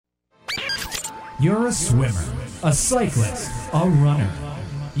You're a swimmer, a cyclist, a runner.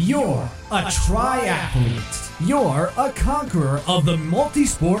 You're a triathlete. You're a conqueror of the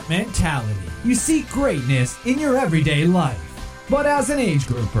multi-sport mentality. You seek greatness in your everyday life. But as an age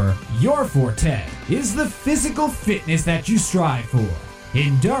grouper, your forte is the physical fitness that you strive for.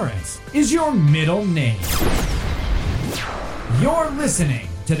 Endurance is your middle name. You're listening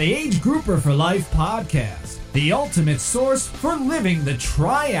to the Age Grouper for Life podcast, the ultimate source for living the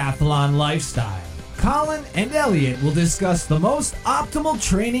triathlon lifestyle. Colin and Elliot will discuss the most optimal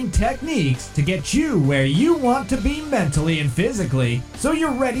training techniques to get you where you want to be mentally and physically, so you're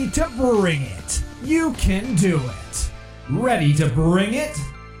ready to bring it. You can do it. Ready to bring it?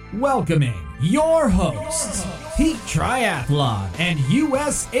 Welcoming your hosts, Peak Triathlon and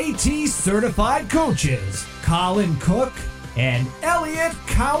USAT certified coaches, Colin Cook and Elliot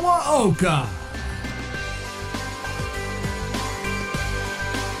Kawaoka.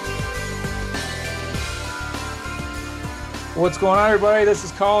 What's going on, everybody? This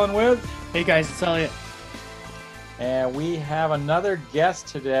is Colin with. Hey guys, it's Elliot. And we have another guest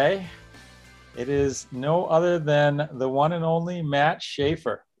today. It is no other than the one and only Matt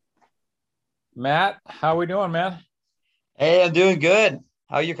Schaefer. Matt, how are we doing, man? Hey, I'm doing good.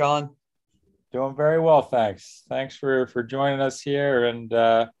 How are you, Colin? Doing very well, thanks. Thanks for joining us here. And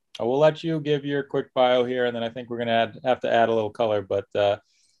I will let you give your quick bio here, and then I think we're going to have to add a little color. But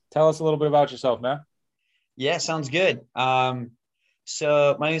tell us a little bit about yourself, Matt. Yeah, sounds good.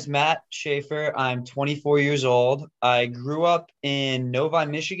 So my name is Matt Schaefer. I'm 24 years old. I grew up in Novi,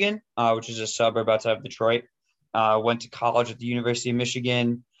 Michigan, which is a suburb outside of Detroit. Went to college at the University of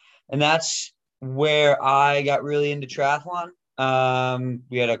Michigan, and that's where I got really into triathlon.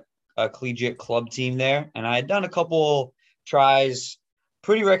 We had a collegiate club team there, and I had done a couple tries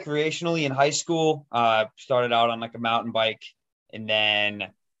pretty recreationally in high school. Started out on like a mountain bike, and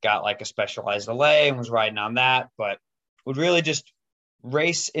then got like a Specialized LA and was riding on that, but would really just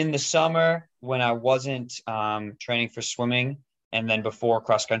race in the summer when I wasn't training for swimming, and then before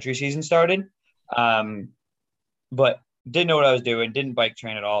cross country season started. But didn't know what I was doing, didn't bike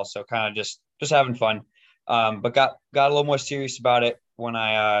train at all, so kind of just having fun. But got a little more serious about it when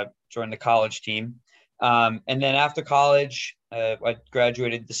I joined the college team. And then after college, I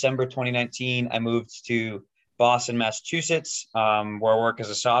graduated December 2019. I moved to Boston, Massachusetts, where I work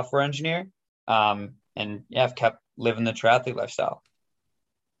as a software engineer. And yeah, I've kept living the triathlete lifestyle.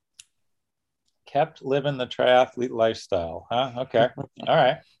 Kept living the triathlete lifestyle, huh? Okay. All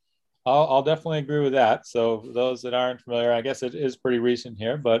right. I'll definitely agree with that. So for those that aren't familiar, I guess it is pretty recent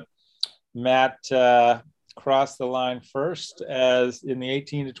here, but Matt crossed the line first as in the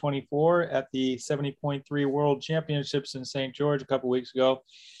 18 to 24 at the 70.3 World Championships in St. George a couple weeks ago,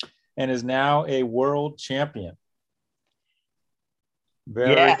 and is now a world champion.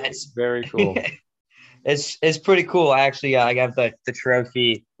 Very cool. It's pretty cool. I actually I got the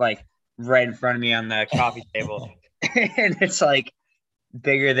trophy like right in front of me on the coffee table, and it's like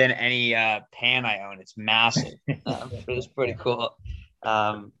bigger than any pan I own. It's massive. It's pretty cool.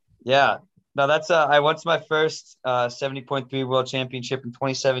 Yeah. No, that's I went to my first 70.3 World Championship in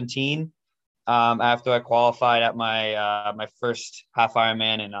 2017. After I qualified at my first half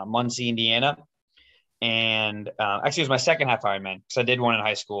Ironman in Muncie, Indiana. And actually it was my second half Ironman because I did one in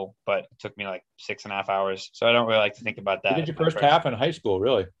high school, but it took me like 6.5 hours. So I don't really like to think about that. You did your first half in high school,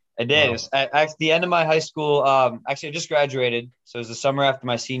 really? I did. Wow. It was at the end of my high school. Actually, I just graduated. So it was the summer after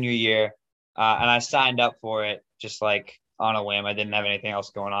my senior year. And I signed up for it just like on a whim. I didn't have anything else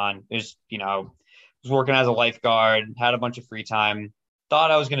going on. It was, I was working as a lifeguard, had a bunch of free time.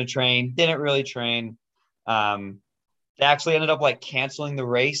 Thought I was going to train, didn't really train. They actually ended up like canceling the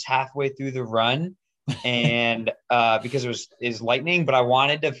race halfway through the run, and because it was lightning. But I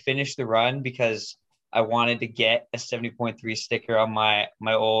wanted to finish the run because I wanted to get a 70.3 sticker on my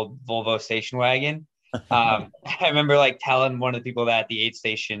old Volvo station wagon. I remember like telling one of the people that at the aid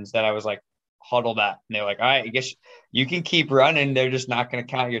stations that I was like huddled at, and they were like, "All right, I guess you can keep running. They're just not going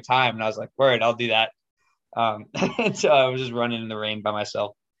to count your time." And I was like, "Word, I'll do that." So I was just running in the rain by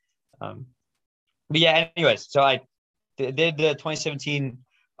myself. But yeah, anyways, so I did the 2017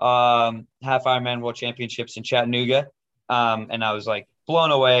 half Ironman World Championships in Chattanooga. And I was like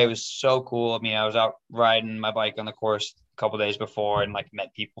blown away. It was so cool. I mean, I was out riding my bike on the course a couple days before and like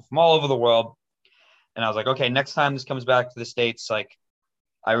met people from all over the world. And I was like, okay, next time this comes back to the States, like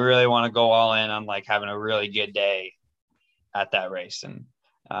I really want to go all in on like having a really good day at that race. And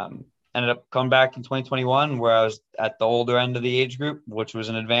ended up coming back in 2021 where I was at the older end of the age group, which was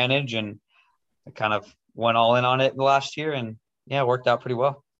an advantage. And I kind of went all in on it the last year, and yeah, it worked out pretty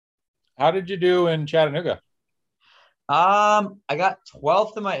well. How did you do in Chattanooga? I got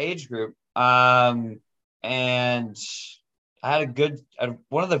 12th in my age group. And I had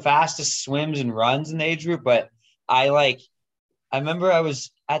one of the fastest swims and runs in the age group, but I remember I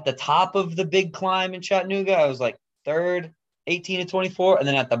was at the top of the big climb in Chattanooga. I was like third, 18 to 24. And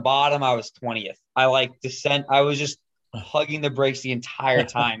then at the bottom, I was 20th. I like descent. I was just hugging the brakes the entire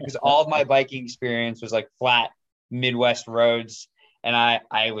time because all of my biking experience was like flat Midwest roads. And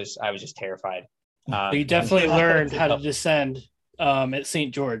I was just terrified. So you definitely learned how to descend at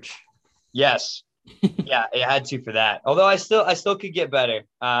St. George. Yes. Yeah, it had to for that. Although I still could get better.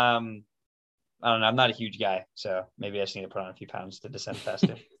 I don't know. I'm not a huge guy, so maybe I just need to put on a few pounds to descend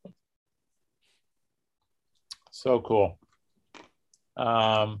faster. So cool.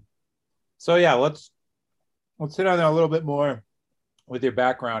 So yeah, let's hit on that a little bit more with your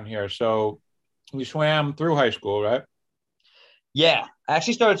background here. So you swam through high school, right? Yeah, I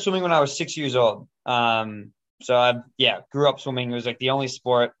actually started swimming when I was 6 years old. So I grew up swimming. It was like the only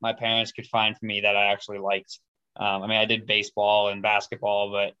sport my parents could find for me that I actually liked. I mean, I did baseball and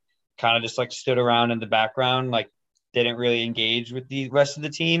basketball, but kind of just like stood around in the background, like didn't really engage with the rest of the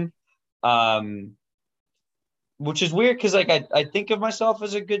team. Which is weird because like I think of myself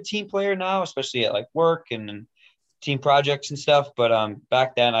as a good team player now, especially at like work and team projects and stuff. But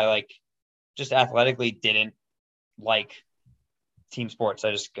back then I like just athletically didn't like team sports.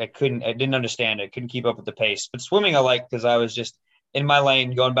 I didn't understand it. Couldn't keep up with the pace. But swimming I liked because I was just in my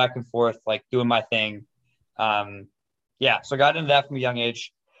lane, going back and forth, like doing my thing. So I got into that from a young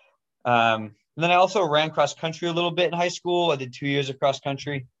age. And then I also ran cross country a little bit in high school. I did 2 years of cross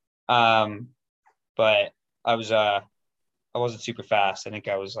country. But I wasn't super fast. I think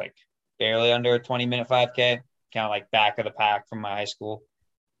I was like barely under a 20-minute 5K, kind of like back of the pack from my high school.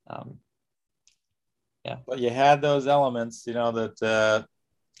 But you had those elements, you know, that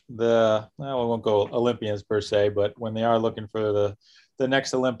we won't go Olympians per se, but when they are looking for the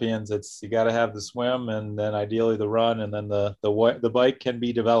next Olympians, you got to have the swim and then ideally the run, and then the bike can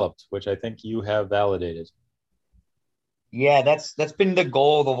be developed, which I think you have validated. Yeah, that's been the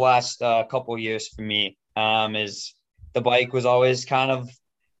goal the last couple of years for me. Is the bike was always kind of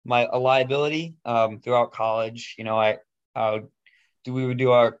a liability throughout college. You know, we would do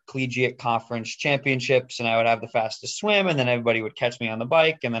our collegiate conference championships, and I would have the fastest swim, and then everybody would catch me on the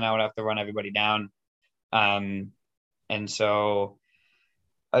bike, and then I would have to run everybody down. And so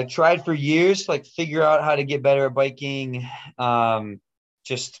I tried for years to like figure out how to get better at biking,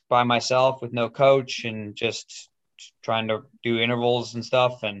 just by myself with no coach and just trying to do intervals and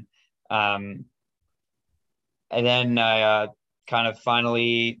stuff. And then I kind of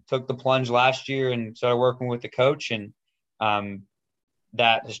finally took the plunge last year and started working with the coach, and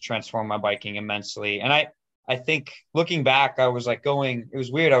that has transformed my biking immensely. And I think looking back, I was like it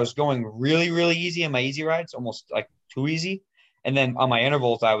was weird. I was going really, really easy on my easy rides, almost like too easy. And then on my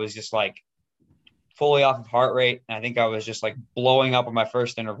intervals, I was just like fully off of heart rate. And I think I was just like blowing up on my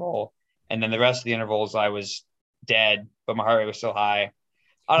first interval. And then the rest of the intervals, I was dead, but my heart rate was still high.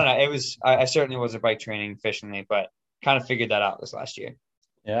 I don't know. I certainly wasn't bike training efficiently, but kind of figured that out this last year.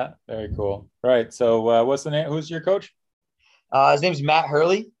 Yeah, very cool. Right. So what's the name? Who's your coach? His name's Matt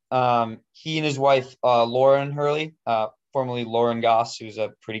Hurley. He and his wife, Lauren Hurley, formerly Lauren Goss, who's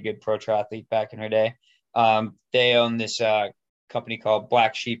a pretty good pro triathlete back in her day. They own this company called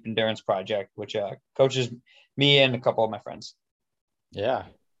Black Sheep Endurance Project, which coaches me and a couple of my friends. Yeah.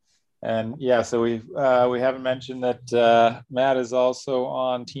 And yeah, so we haven't mentioned that Matt is also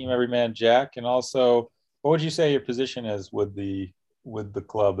on Team Everyman Jack, and also, what would you say your position is with the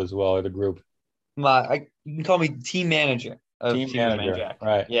club as well, or the group? You can call me team manager of Team manager, Jack.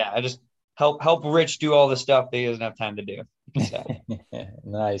 Right? Yeah, I just help Rich do all the stuff that he doesn't have time to do.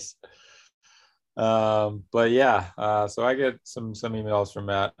 Nice. But yeah, so I get some emails from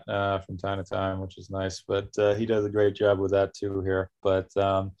Matt from time to time, which is nice. But he does a great job with that too here. But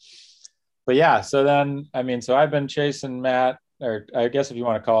yeah, so then so I've been chasing Matt, or I guess if you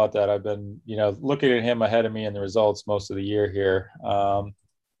want to call it that, I've been looking at him ahead of me in the results most of the year here,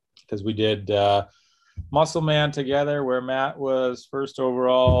 because we did Muscle Man together, where Matt was first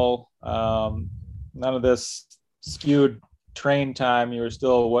overall. None of this skewed train time. You were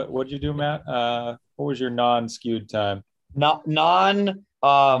still what did you do, Matt? What was your non-skewed time? Non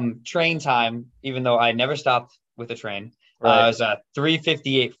train time, even though I never stopped with a train. Right. It was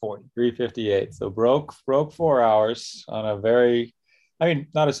 3:58:40. 3:58. So broke 4 hours on a very,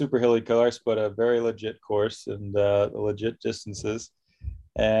 not a super hilly course, but a very legit course and legit distances.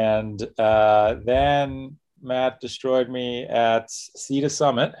 And then Matt destroyed me at Sea to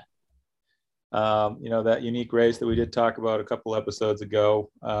Summit. That unique race that we did talk about a couple episodes ago,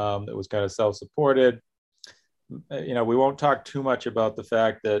 that was kind of self-supported. We won't talk too much about the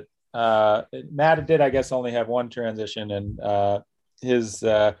fact that Matt did, I guess, only have one transition, and his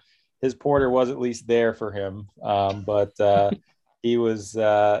porter was at least there for him. But he was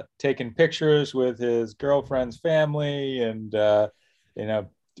taking pictures with his girlfriend's family, and you know,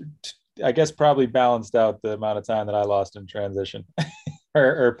 I guess probably balanced out the amount of time that I lost in transition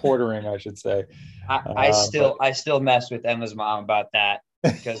or portering, I should say. I still mess with Emma's mom about that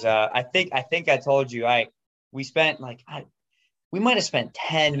because I think I told you we spent we might have spent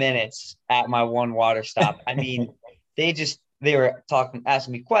 10 minutes at my one water stop. I mean, they were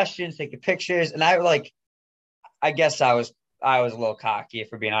asking me questions, taking pictures, and I guess I was a little cocky, if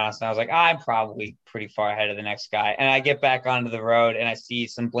we're being honest. And I was like, I'm probably pretty far ahead of the next guy. And I get back onto the road and I see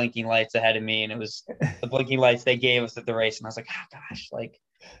some blinking lights ahead of me, and it was the blinking lights they gave us at the race. And I was like, oh gosh,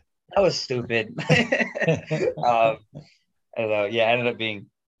 that was stupid. Although, yeah, it ended up being,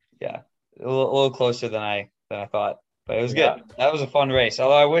 a little closer than I thought, but it was good. That was a fun race.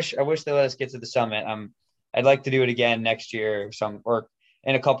 Although I wish they let us get to the summit. I'd like to do it again next year or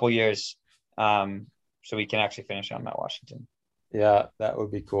in a couple years, so we can actually finish on Mount Washington. Yeah, that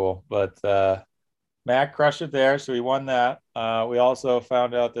would be cool. But Matt crushed it there, so he won that. We also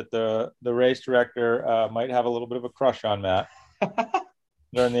found out that the race director might have a little bit of a crush on Matt.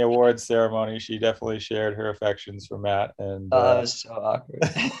 During the awards ceremony, she definitely shared her affections for Matt, and that was so awkward.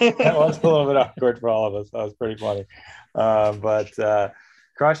 That was a little bit awkward for all of us. That was pretty funny, but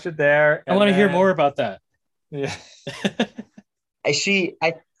crushed it there. I want to hear more about that. Yeah, I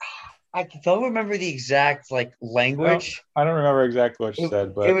don't remember the exact language. I don't remember exactly what she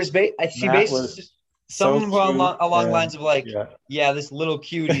said, but it was she basically something along the lines of this little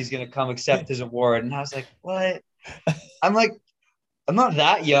cutie is gonna come accept his award, and I was like, what? I'm not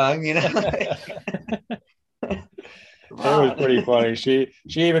that young, you know. It was pretty funny. She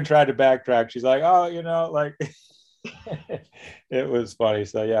even tried to backtrack. She's like, oh, it was funny.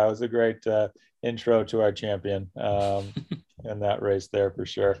 So yeah, it was a great intro to our champion in that race there for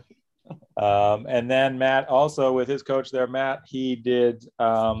sure. And then Matt also with his coach there, Matt, he did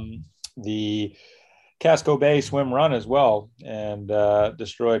the Casco Bay swim run as well, and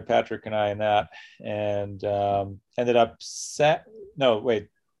destroyed Patrick and I in that, and ended up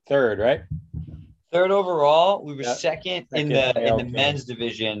third, right? Third overall. We were second in the men's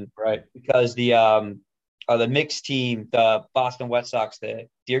division, right? Because the mixed team, the Boston Wet Sox, the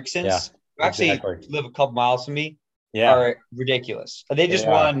Dirksons, who actually live a couple miles from me, are ridiculous. They just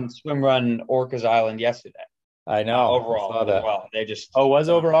won swim run Orcas Island yesterday. I know. Overall, I saw that. as well. They just was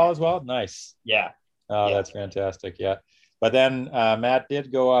overall as well. Nice. Yeah. Oh, that's fantastic. Yeah. But then Matt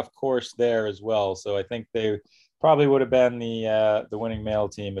did go off course there as well. So I think they probably would have been the winning male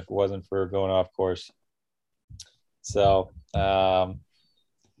team if it wasn't for going off course. So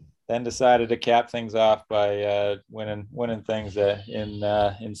then decided to cap things off by winning things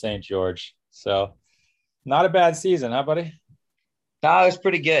in St. George. So not a bad season, huh, buddy? No, it was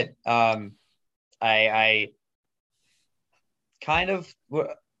pretty good. I kind of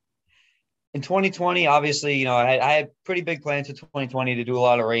in 2020, obviously, I had pretty big plans for 2020 to do a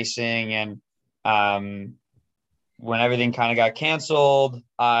lot of racing, and when everything kind of got canceled,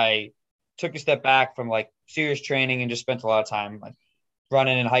 I took a step back from serious training and just spent a lot of time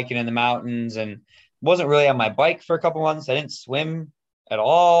running and hiking in the mountains, and wasn't really on my bike for a couple months. I didn't swim at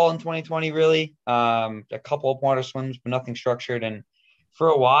all in 2020, really. A couple of water swims, but nothing structured. And for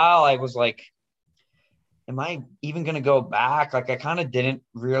a while, I was like, am I even going to go back? I kind of didn't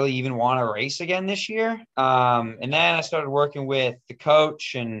really even want to race again this year. And then I started working with the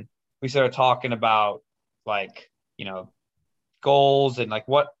coach, and we started talking about goals and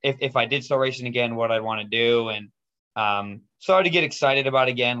what if I did start racing again, what I'd want to do. And started to get excited about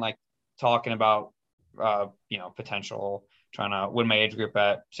again, talking about, potential trying to win my age group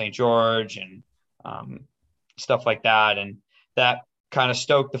at St. George and stuff like that. And that kind of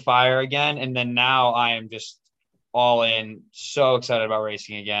stoked the fire again. And then now I am just all in, so excited about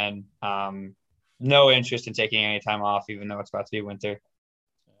racing again. No interest in taking any time off, even though it's about to be winter.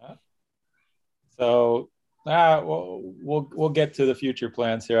 Yeah. So we'll get to the future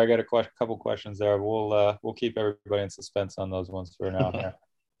plans here. I got a couple questions there. We'll keep everybody in suspense on those ones for now. Here.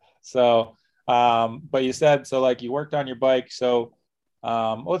 So, but you said, so you worked on your bike. So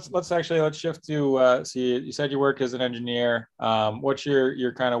let's shift to, so you said you work as an engineer. What's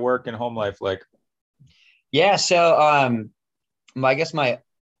your kind of work and home life like? Yeah. So, I guess my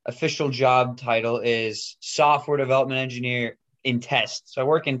official job title is software development engineer in test. So I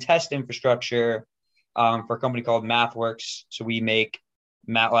work in test infrastructure, for a company called MathWorks. So we make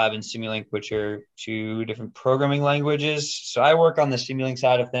MATLAB and Simulink, which are two different programming languages. So I work on the Simulink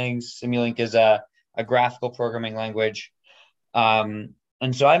side of things. Simulink is a graphical programming language. And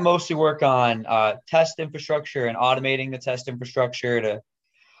And so I mostly work on test infrastructure and automating the test infrastructure to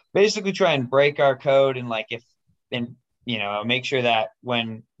basically try and break our code and make sure that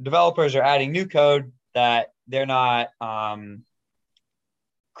when developers are adding new code that they're not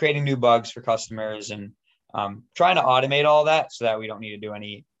creating new bugs for customers, and trying to automate all that so that we don't need to do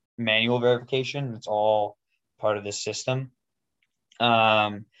any manual verification. It's all part of this system.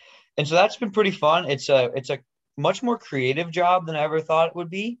 And so that's been pretty fun. It's a much more creative job than I ever thought it would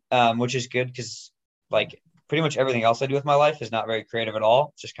be, which is good because like pretty much everything else I do with my life is not very creative at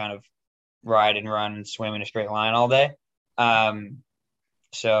all. It's just kind of ride and run and swim in a straight line all day.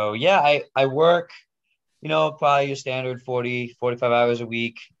 So yeah, I work, probably a standard 40, 45 hours a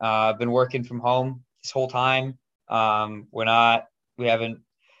week. I've been working from home this whole time. We haven't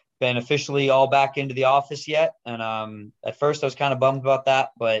been officially all back into the office yet. And at first I was kind of bummed about that,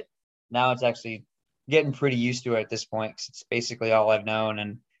 but now it's actually getting pretty used to it at this point because it's basically all I've known,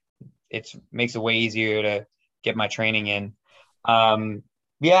 and it makes it way easier to get my training in.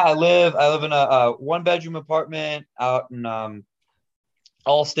 Yeah, I live in a 1-bedroom apartment out in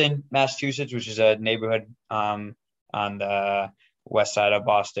Allston, Massachusetts, which is a neighborhood on the west side of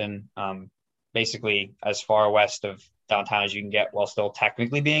Boston, basically as far west of downtown as you can get while still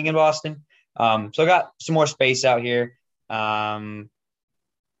technically being in Boston. So I got some more space out here,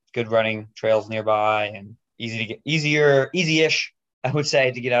 good running trails nearby, and easy-ish, I would say,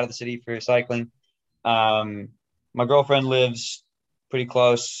 to get out of the city for cycling. My girlfriend lives pretty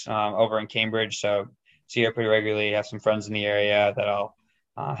close over in Cambridge, so see her pretty regularly. I have some friends in the area that I'll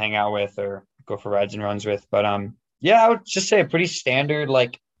hang out with or go for rides and runs with. But yeah, I would just say a pretty standard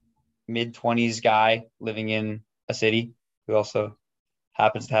like mid-20s guy living in a city who also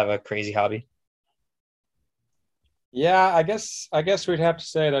happens to have a crazy hobby. Yeah, I guess we'd have to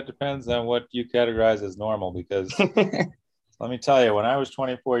say that depends on what you categorize as normal, because let me tell you, when I was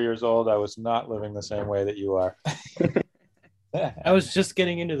 24 years old, I was not living the same way that you are. I was just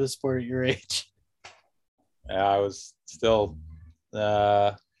getting into the sport at your age. Yeah, I was still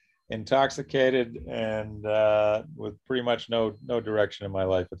intoxicated and with pretty much no direction in my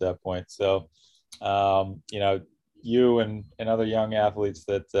life at that point. So, you and other young athletes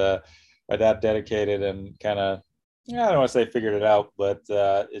that are that dedicated and kind of, I don't want to say figured it out, but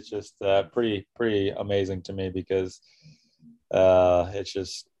it's just pretty amazing to me, because it's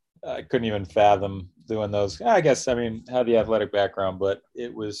just, I couldn't even fathom doing those. I guess, I mean, had the athletic background, but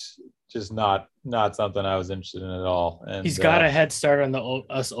it was just not something I was interested in at all. And he's got a head start on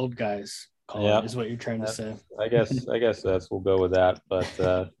us old guys, Colin, yeah, is what you're trying to say. I guess we'll go with that.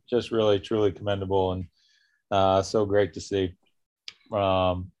 But just really, truly commendable, and so great to see.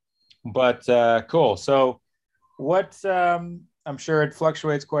 But cool. So what, I'm sure it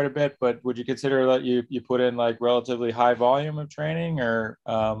fluctuates quite a bit, but would you consider that you put in like relatively high volume of training, or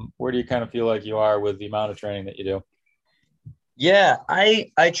where do you kind of feel like you are with the amount of training that you do? Yeah,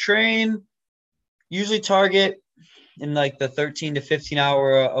 I train, usually target in like the 13 to 15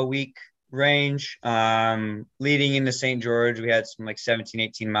 hour a week range. Leading into St. George, we had some like 17,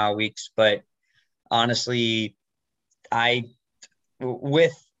 18 mile weeks, but honestly,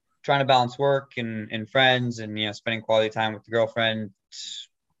 with trying to balance work and friends and, spending quality time with the girlfriend,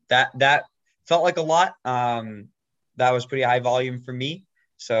 that felt like a lot. That was pretty high volume for me.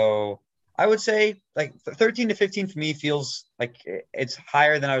 So I would say like 13 to 15 for me feels like it's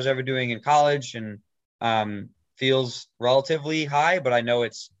higher than I was ever doing in college, and feels relatively high, but I know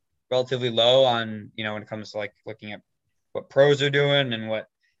it's relatively low on, when it comes to like looking at what pros are doing and what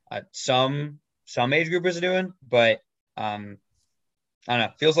some age groupers are doing. But I don't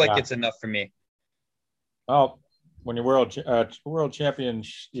know. Feels like it's enough for me. Well, when you're world champion,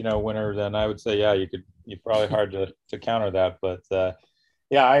 winner, then I would say, yeah, you're probably hard to counter that. But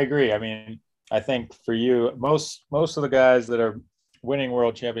yeah, I agree. I mean, I think for you, most of the guys that are winning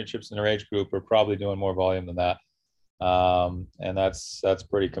world championships in their age group are probably doing more volume than that. And that's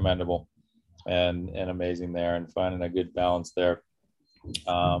pretty commendable and amazing there, and finding a good balance there.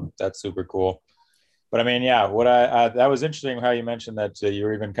 That's super cool. But I mean, yeah, that was interesting how you mentioned that you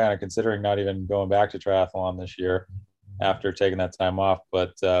were even kind of considering not even going back to triathlon this year after taking that time off.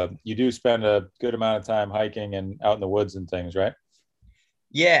 But you do spend a good amount of time hiking and out in the woods and things, right?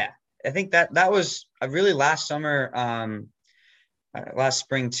 Yeah, I think that was really last summer, last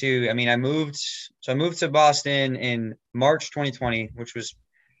spring too. I mean, I moved to Boston in March 2020, which was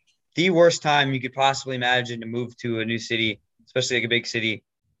the worst time you could possibly imagine to move to a new city, especially like a big city.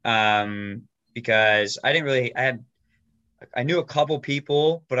 Because I knew a couple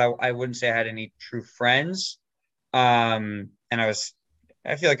people, but I wouldn't say I had any true friends. And I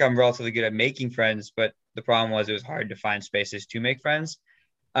feel like I'm relatively good at making friends, but the problem was it was hard to find spaces to make friends.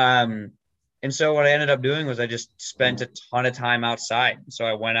 And so what I ended up doing was I just spent a ton of time outside. So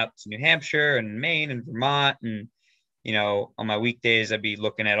I went up to New Hampshire and Maine and Vermont, and on my weekdays I'd be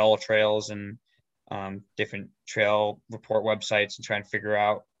looking at all trails and different trail report websites and trying to figure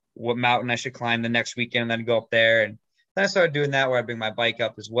out what mountain I should climb the next weekend, and then go up there. And then I started doing that where I bring my bike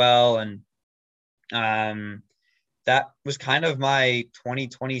up as well. And that was kind of my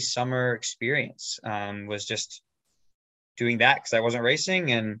 2020 summer experience, was just doing that because I wasn't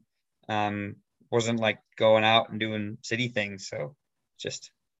racing and wasn't like going out and doing city things. So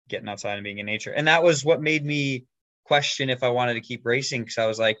just getting outside and being in nature. And that was what made me question if I wanted to keep racing, because I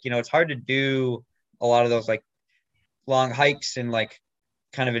was like, it's hard to do a lot of those like long hikes and like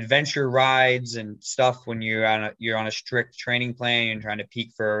kind of adventure rides and stuff when you're on a strict training plan and trying to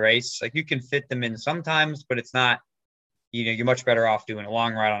peak for a race. Like you can fit them in sometimes, but it's not, you're much better off doing a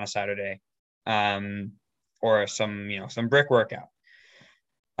long ride on a Saturday, or some brick workout.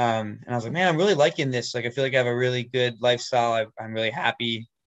 And I was like, man, I'm really liking this. Like, I feel like I have a really good lifestyle. I'm really happy.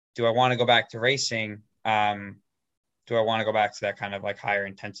 Do I want to go back to racing? Do I want to go back to that kind of like higher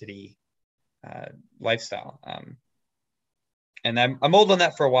intensity lifestyle? And I'm old on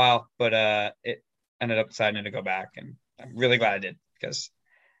that for a while, but it ended up deciding to go back, and I'm really glad I did because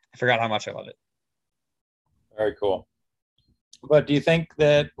I forgot how much I love it. Very cool. But do you think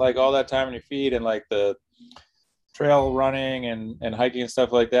that like all that time on your feet and like the trail running and hiking and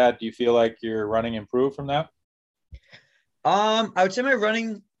stuff like that, do you feel like your running improved from that? I would say my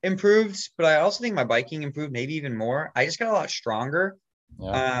running improved, but I also think my biking improved maybe even more. I just got a lot stronger.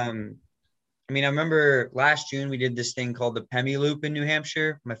 Yeah. I mean, I remember last June we did this thing called the Pemi Loop in New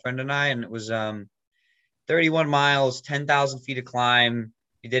Hampshire, my friend and I, and it was 31 miles, 10,000 feet of climb.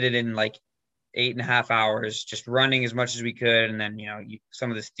 We did it in like 8.5 hours, just running as much as we could. And then, some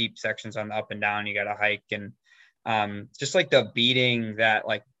of the steep sections on the up and down, you got to hike. And just like the beating that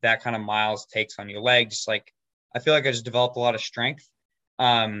like that kind of miles takes on your legs, like I feel like I just developed a lot of strength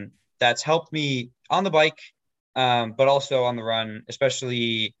that's helped me on the bike, but also on the run,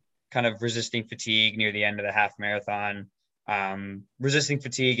 especially kind of resisting fatigue near the end of the half marathon, resisting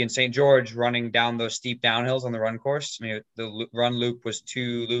fatigue in St. George, running down those steep downhills on the run course. I mean, the run loop was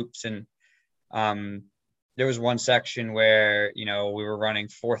 2 loops, and there was one section where, we were running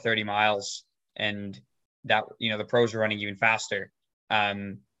 430 miles, and that, the pros were running even faster.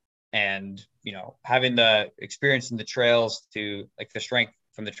 And, having the experience in the trails to like the strength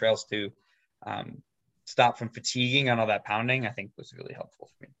from the trails to stop from fatiguing on all that pounding, I think was really helpful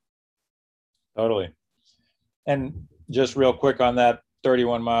for me. Totally. And just real quick on that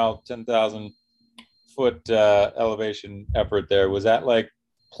 31 mile, 10,000 foot elevation effort there, was that like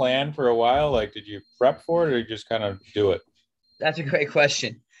planned for a while? Like, did you prep for it or you just kind of do it? That's a great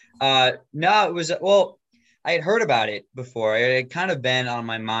question. No, it was, well, I had heard about it before. It had kind of been on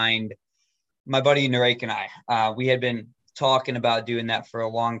my mind. My buddy Narek and I, we had been talking about doing that for a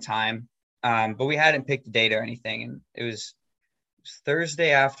long time, but we hadn't picked a date or anything. And it was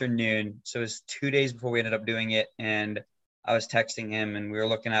Thursday afternoon, so it was 2 days before we ended up doing it. And I was texting him, and we were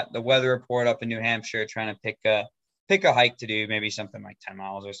looking at the weather report up in New Hampshire, trying to pick a hike to do, maybe something like 10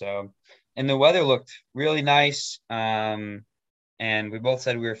 miles or so. And the weather looked really nice. And we both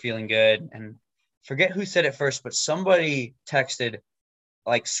said we were feeling good. And forget who said it first, but somebody texted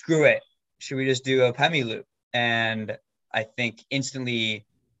like, screw it, should we just do a Pemi Loop? And I think instantly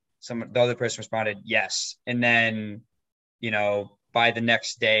the other person responded yes. And then, by the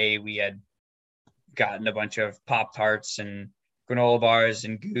next day we had gotten a bunch of Pop-Tarts and granola bars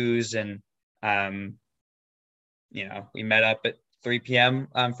and goos. And, we met up at 3 p.m.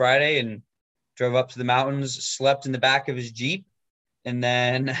 on Friday and drove up to the mountains, slept in the back of his Jeep, and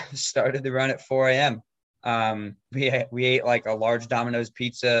then started the run at 4 a.m. We ate like a large Domino's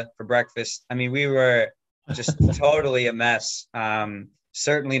pizza for breakfast. I mean, we were just totally a mess.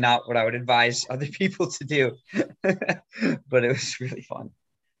 Certainly not what I would advise other people to do, but it was really fun.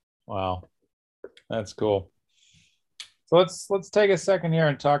 Wow. That's cool. So let's take a second here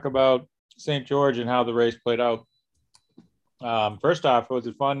and talk about St. George and how the race played out. First off, was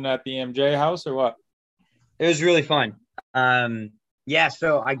it fun at the EMJ house or what? It was really fun. Yeah,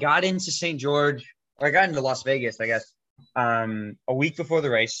 so I got into St. George, or I got into Las Vegas, I guess, a week before the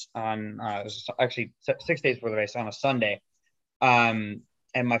race it was actually 6 days before the race on a Sunday.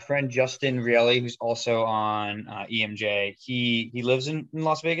 And my friend Justin Rielli, who's also on EMJ, he lives in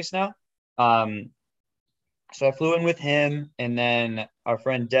Las Vegas now. So I flew in with him, and then our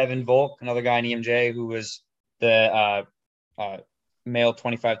friend Devin Volk, another guy in EMJ who was the male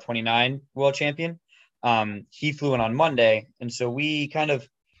 25-29 world champion. He flew in on Monday, and so we kind of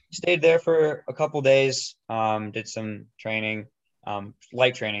stayed there for a couple days, did some training,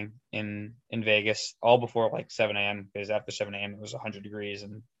 light training in Vegas, all before like 7 a.m. because after 7 a.m. it was 100 degrees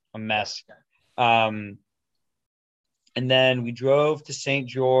and a mess. And then we drove to St.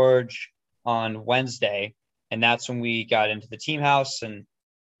 George on Wednesday, and that's when we got into the team house and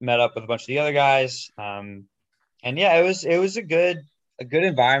met up with a bunch of the other guys. And yeah, it was a good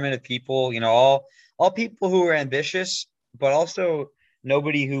environment of people, all people who were ambitious, but also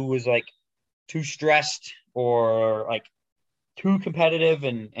nobody who was like too stressed or like too competitive,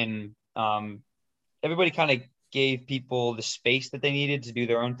 and everybody kind of gave people the space that they needed to do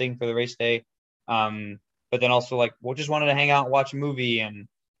their own thing for the race day. But then also like, we just wanted to hang out and watch a movie and,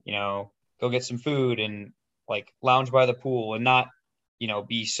 go get some food and like lounge by the pool and not,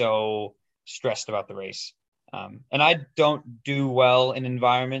 be so stressed about the race. And I don't do well in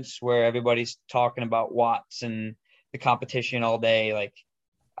environments where everybody's talking about watts and the competition all day. Like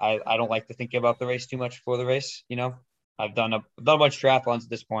I don't like to think about the race too much before the race. I've done a bunch of triathlons at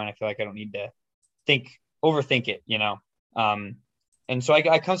this point. I feel like I don't need to overthink it, and so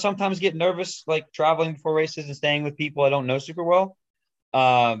I can sometimes get nervous, like traveling before races and staying with people I don't know super well.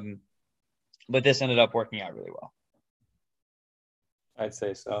 But this ended up working out really well. I'd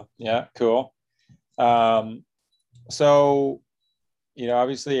say so. Yeah, cool. So,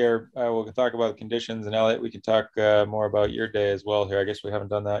 obviously, we'll talk about conditions, and Elliot, we can talk more about your day as well here. I guess we haven't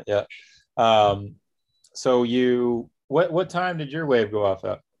done that yet. So what time did your wave go off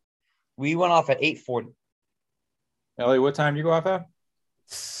at? We went off at 8:40. Elliot, what time did you go off at?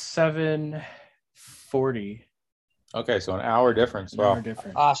 7:40. Okay, so an hour difference. Wow. Hour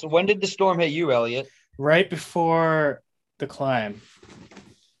difference. So when did the storm hit you, Elliot? Right before the climb.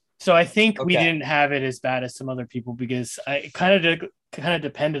 So I think we Okay. didn't have it as bad as some other people because it kind of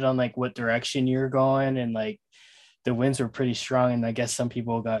depended on like what direction you're going, and like the winds were pretty strong, and I guess some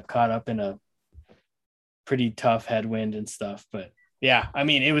people got caught up in a pretty tough headwind and stuff. But yeah, I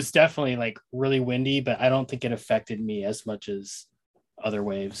mean, it was definitely like really windy, but I don't think it affected me as much as other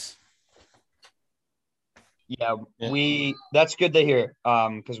waves. Yeah, that's good to hear.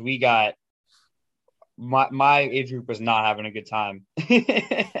 Because we got my age group was not having a good time.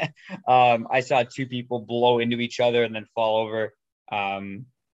 I saw two people blow into each other and then fall over. And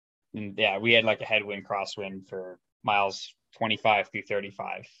yeah, we had like a headwind crosswind for miles 25 through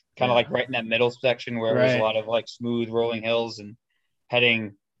 35, kind of like right in that middle section where it was a lot of like smooth rolling hills and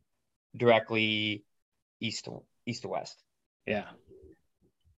heading directly east to west. Yeah.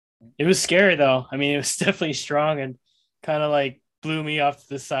 It was scary though. I mean, it was definitely strong and kind of like blew me off to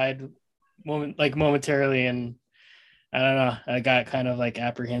the side momentarily. And I don't know, I got kind of like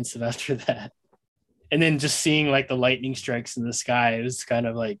apprehensive after that. And then just seeing like the lightning strikes in the sky, it was kind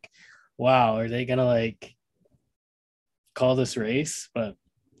of like, wow, are they going to like call this race? But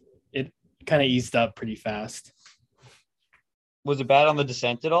it kind of eased up pretty fast. Was it bad on the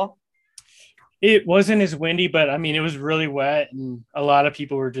descent at all? It wasn't as windy, but I mean, it was really wet and a lot of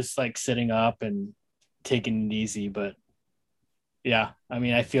people were just like sitting up and taking it easy. But yeah, I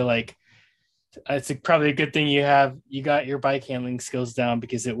mean, I feel like it's probably a good thing you got your bike handling skills down,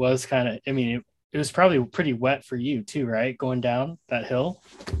 because it was kind of, I mean, it was probably pretty wet for you too, right? Going down that hill.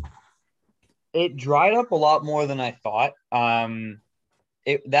 It dried up a lot more than I thought.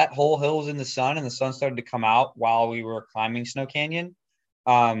 That whole hill was in the sun, and the sun started to come out while we were climbing Snow Canyon.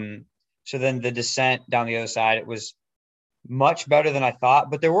 So then the descent down the other side, it was much better than I thought.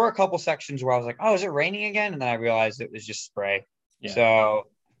 But there were a couple sections where I was like, oh, is it raining again? And then I realized it was just spray. Yeah. So,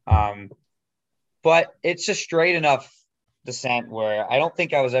 but it's a straight enough descent where I don't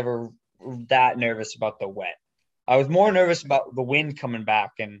think I was ever that nervous about the wet. I was more nervous about the wind coming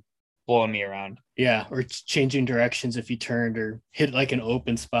back and blowing me around. Yeah, or changing directions if you turned or hit like an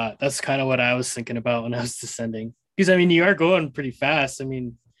open spot. That's kind of what I was thinking about when I was descending. Because, I mean, you are going pretty fast. I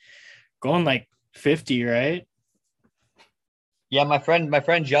mean, going like 50, right? Yeah, my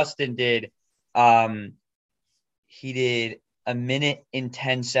friend Justin did. He did a minute and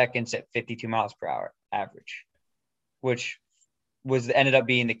 10 seconds at 52 miles per hour average, which ended up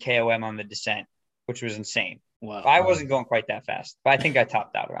being the KOM on the descent, which was insane. Wow. I wasn't going quite that fast, but I think I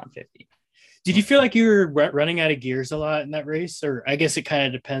topped out around 50. Did you feel like you were running out of gears a lot in that race? Or I guess it kind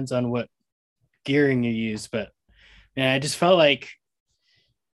of depends on what gearing you use, but man, I just felt like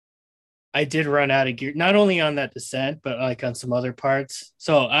I did run out of gear, not only on that descent, but like on some other parts.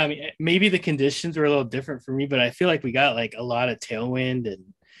 So, I mean, maybe the conditions were a little different for me, but I feel like we got like a lot of tailwind, and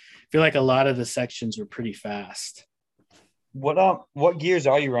I feel like a lot of the sections were pretty fast. What gears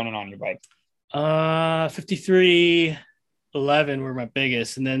are you running on your bike? 5311 were my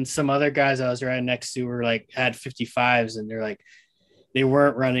biggest, and then some other guys I was riding next to were like had 55s, and they're like they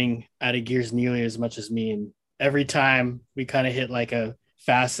weren't running out of gears nearly as much as me, and every time we kind of hit like a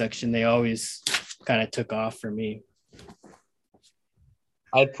fast section, they always kind of took off for me.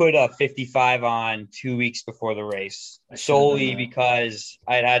 I put a 55 on 2 weeks before the race solely because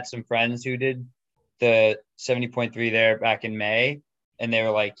I'd had some friends who did the 70.3 there back in May. And they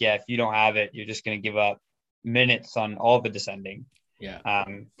were like, yeah, if you don't have it, you're just going to give up minutes on all the descending. Yeah.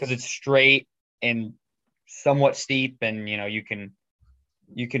 Because it's straight and somewhat steep, and you can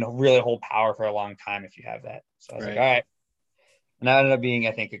really hold power for a long time if you have that. So I was like, all right. And that ended up being,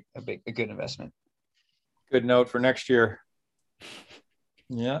 I think, a good investment. Good note for next year.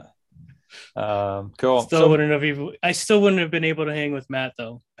 Yeah. Cool. I still wouldn't have been able to hang with Matt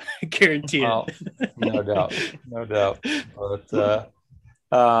though. I guarantee it. No doubt.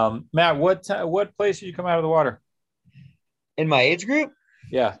 But Matt, what place did you come out of the water? In my age group?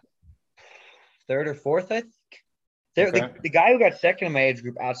 Yeah. Third or fourth, I think. Okay. The guy who got second in my age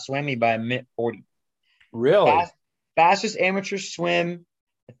group outswam me by a minute 40. Really? Fastest amateur swim.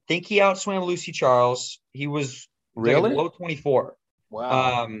 I think he outswam Lucy Charles. He was really like below 24.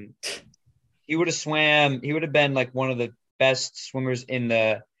 Wow. He would have been like one of the best swimmers in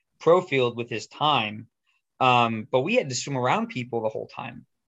the pro field with his time. But we had to swim around people the whole time.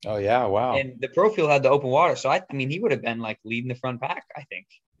 Oh yeah. Wow. And the pro field had the open water. So I mean, he would have been like leading the front pack. I think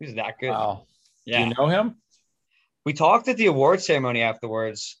he was that good. Wow. Yeah. Do you know him? We talked at the award ceremony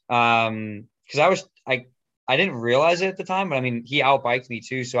afterwards. Because I didn't realize it at the time, but I mean, he outbiked me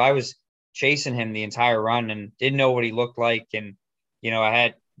too. So I was chasing him the entire run and didn't know what he looked like. And, I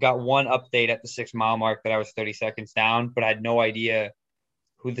had got one update at the 6 mile mark that I was 30 seconds down, but I had no idea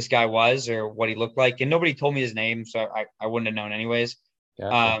who this guy was or what he looked like. And nobody told me his name. So I wouldn't have known anyways.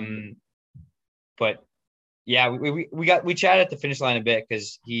 Gotcha. But yeah, we chatted at the finish line a bit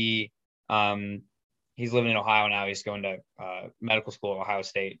because he's living in Ohio now. He's going to medical school at Ohio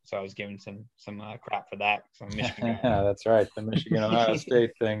State. So I was giving some crap for that. So Michigan. Yeah, that's right. The Michigan Ohio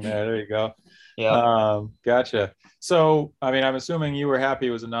State thing there. There you go. Yeah. Gotcha. So, I mean, I'm assuming you were happy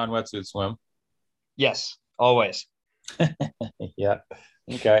it was a non-wetsuit swim. Yes, always. Yeah.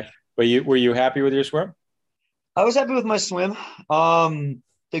 Okay. But were you happy with your swim? I was happy with my swim.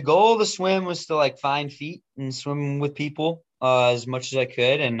 The goal of the swim was to like find feet and swim with people as much as I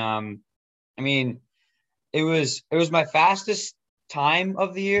could. And I mean, it was my fastest time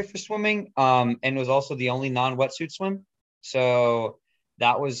of the year for swimming. And it was also the only non-wetsuit swim. So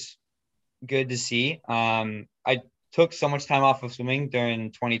that was good to see. I took so much time off of swimming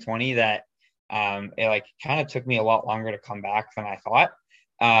during 2020 that it like kind of took me a lot longer to come back than I thought.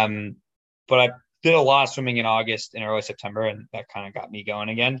 But I did a lot of swimming in August and early September, and that kind of got me going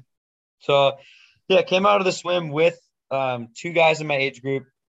again. So yeah, came out of the swim with 2 guys in my age group.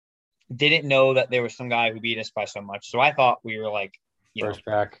 Didn't know that there was some guy who beat us by so much. So I thought we were like, first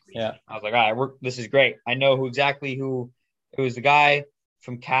pack. Yeah. I was like, all right, this is great. I know exactly who it was, the guy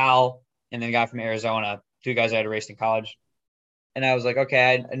from Cal and then the guy from Arizona, 2 guys I had raced in college. And I was like,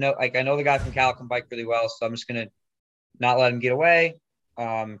 okay, I know the guy from Cal can bike really well. So I'm just going to not let him get away,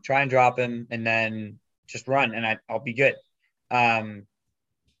 try and drop him, and then just run, and I'll be good. And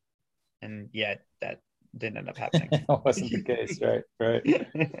yeah, that didn't end up happening. That wasn't the case, right?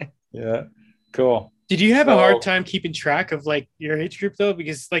 Yeah, cool. Did you have a hard time keeping track of like your age group though?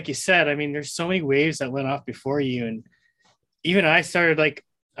 Because like you said, I mean, there's so many waves that went off before you, and even I started like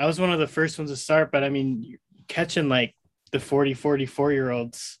I was one of the first ones to start, but I mean, catching like the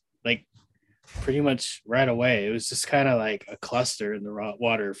 44-year-olds like pretty much right away. It was just kind of like a cluster in the raw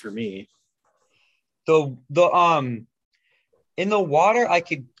water for me. The in the water, I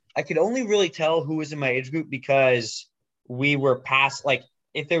could only really tell who was in my age group because we were past, like,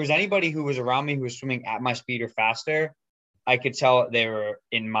 if there was anybody who was around me who was swimming at my speed or faster, I could tell they were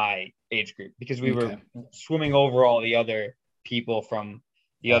in my age group because we were swimming over all the other people from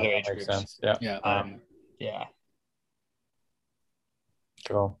the other age groups. Sense. Yeah. Yeah.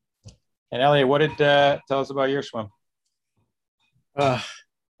 Cool. And Elliot, what did tell us about your swim? Well,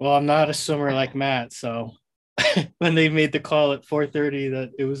 I'm not a swimmer like Matt, so when they made the call at 4:30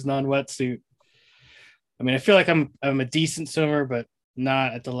 that it was non-wetsuit, I mean, I feel like I'm a decent swimmer, but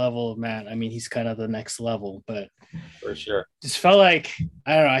not at the level of Matt. I mean, he's kind of the next level, but for sure, just felt like,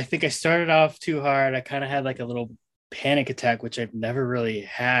 I don't know. I think I started off too hard. I kind of had like a little panic attack, which I've never really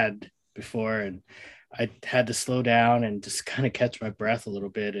had before, and I had to slow down and just kind of catch my breath a little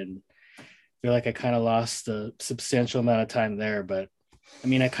bit, and feel like I kind of lost a substantial amount of time there. But I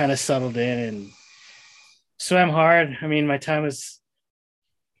mean, I kind of settled in and swam hard. I mean, my time was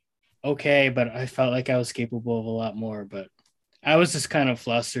okay, but I felt like I was capable of a lot more. But I was just kind of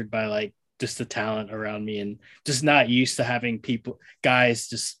flustered by like just the talent around me and just not used to having guys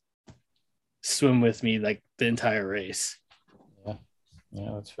just swim with me like the entire race.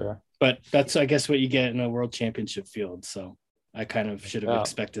 Yeah, that's fair. But that's, I guess, what you get in a world championship field. So I kind of should have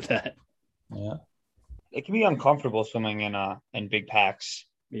expected that. Yeah. It can be uncomfortable swimming in big packs.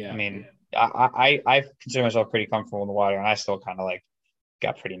 Yeah. I mean, I consider myself pretty comfortable in the water, and I still kind of like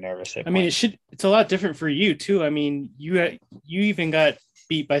got pretty nervous. I mean, it's a lot different for you too. I mean, you even got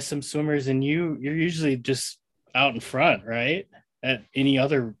beat by some swimmers, and you're usually just out in front, right? At any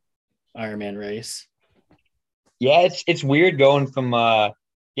other Ironman race. Yeah, it's weird going from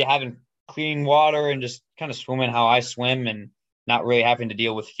having clean water and just kind of swimming how I swim and not really having to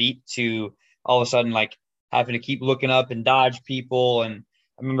deal with feet to all of a sudden like having to keep looking up and dodge people. And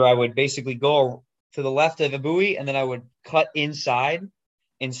I remember I would basically go to the left of a buoy and then I would cut inside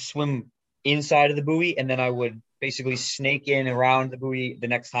and swim inside of the buoy, and then I would basically snake in around the buoy the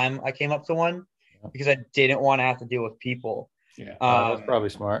next time I came up to one because I didn't want to have to deal with people. Yeah, that's probably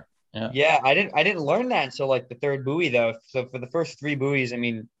smart. Yeah, I didn't learn that until like the third buoy though. So for the first three buoys, I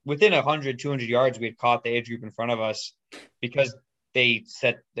mean, within 100, 200 yards, we had caught the age group in front of us because they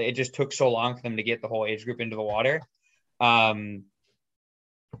said it just took so long for them to get the whole age group into the water. And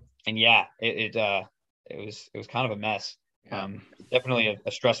yeah, it was kind of a mess. Definitely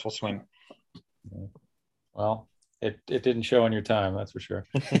a stressful swim. Well, it didn't show in your time, that's for sure.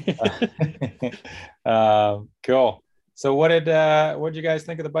 Cool. So what did you guys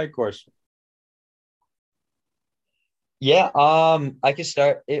think of the bike course? Yeah, I could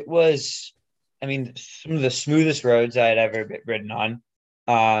start. It was, I mean, some of the smoothest roads I had ever ridden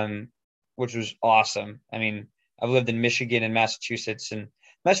on, which was awesome. I mean, I've lived in Michigan and Massachusetts, and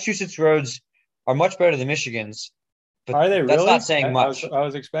Massachusetts roads are much better than Michigan's. But are they really? That's not saying much. I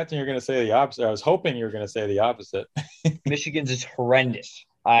was expecting you were going to say the opposite. I was hoping you were going to say the opposite. Michigan's is horrendous.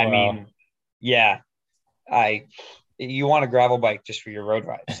 I mean, yeah, you want a gravel bike just for your road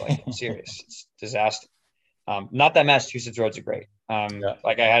rides. Like, I'm serious. It's disaster. Not that Massachusetts roads are great.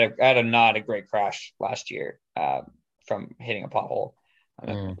 Like I had a great crash last year from hitting a pothole.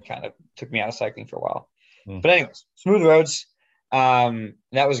 It kind of took me out of cycling for a while. But anyways, smooth roads.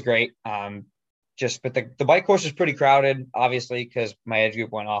 That was great. But the bike course was pretty crowded, obviously, because my age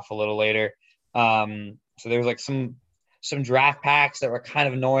group went off a little later. So there was like some draft packs that were kind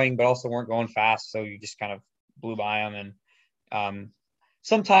of annoying, but also weren't going fast. So you just kind of blew by them. And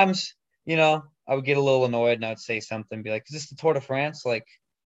sometimes, I would get a little annoyed and I would say something, be like, is this the Tour de France? Like,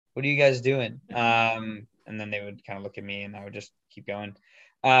 what are you guys doing? And then they would kind of look at me and I would just keep going.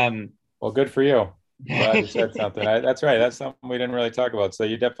 Well, good for you. Glad you said something. That's right. That's something we didn't really talk about. So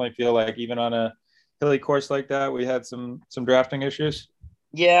you definitely feel like even on a hilly course like that, we had some drafting issues.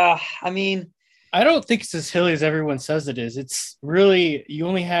 Yeah. I mean, I don't think it's as hilly as everyone says it is. It's really, you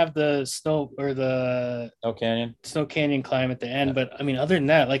only have the snow or the Snow Canyon climb at the end. Yeah. But I mean, other than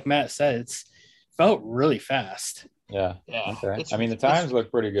that, like Matt said, it's felt really fast. Yeah. Okay. I mean, the times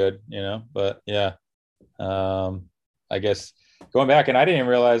look pretty good, but yeah. I guess going back, and I didn't even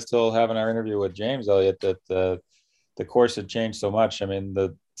realize till having our interview with James Elliott that the course had changed so much. I mean,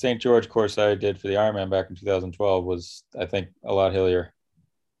 the St. George course I did for the Ironman back in 2012 was, I think, a lot hillier.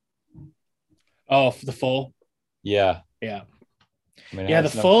 Oh, for the full? Yeah. I mean, the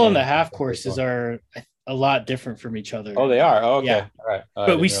full and the half courses are a lot different from each other. Oh, they are? Oh, okay. Yeah. All right.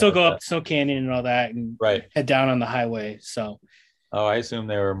 But we still go up Snow Canyon and all that and head down on the highway. So. Oh, I assume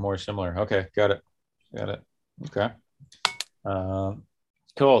they were more similar. Okay. Got it. Okay.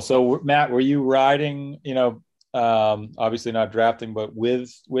 Cool. So Matt, were you riding, obviously not drafting, but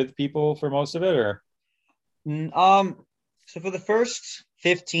with people for most of it, or? So for the first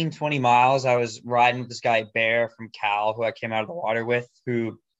 15, 20 miles, I was riding with this guy, Bear from Cal, who I came out of the water with,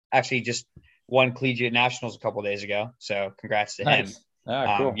 who actually just won collegiate nationals a couple of days ago. So congrats to him.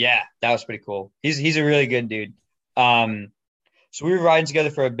 Cool. Yeah, that was pretty cool. He's a really good dude. So we were riding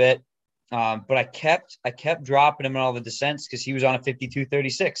together for a bit. But I kept dropping him in all the descents because he was on a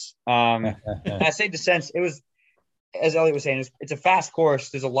 52:36. And I say descents, it was, as Elliot was saying, it's a fast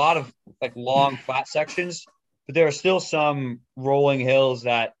course. There's a lot of like long flat sections, but there are still some rolling hills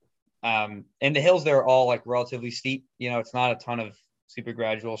that, and the hills there are all like relatively steep. It's not a ton of super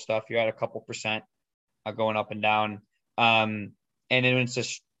gradual stuff. You're at a couple percent going up and down. And then it's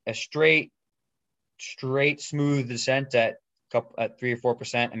a straight smooth descent at 3 or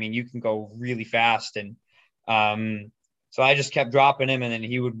 4%. I mean, you can go really fast. And so I just kept dropping him, and then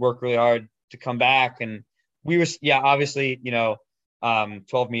he would work really hard to come back. And we were, obviously,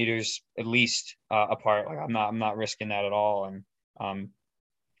 12 meters at least apart. Like I'm not risking that at all. And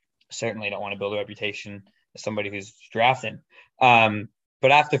certainly don't want to build a reputation as somebody who's drafting.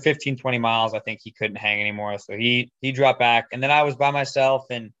 But after 15, 20 miles, I think he couldn't hang anymore. So he dropped back, and then I was by myself,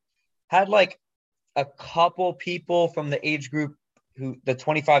 and had like a couple people from the age group the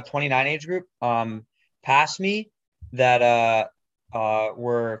 25-29 age group past me that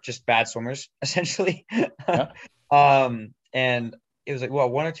were just bad swimmers essentially. Yeah. And it was like, well,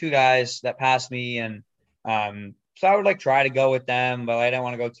 one or two guys that passed me, and so I would like try to go with them, but I didn't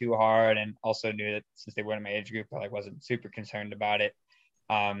want to go too hard, and also knew that since they weren't in my age group, I like wasn't super concerned about it.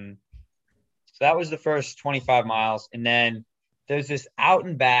 So that was the first 25 miles, and then there's this out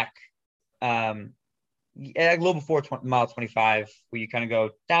and back, a little before mile 25, where you kind of go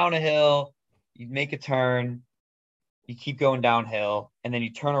down a hill, you make a turn, you keep going downhill, and then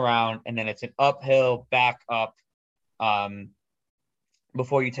you turn around, and then it's an uphill back up,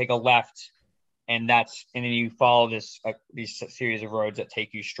 before you take a left, and then you follow these series of roads that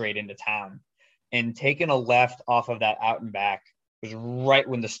take you straight into town. And taking a left off of that out and back was right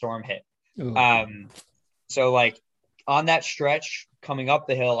when the storm hit. So like on that stretch coming up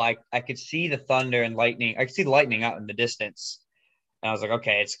the hill, I could see the thunder and lightning. I could see the lightning out in the distance. And I was like,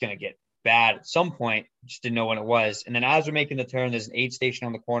 okay, it's going to get bad at some point. Just didn't know when it was. And then as we're making the turn, there's an aid station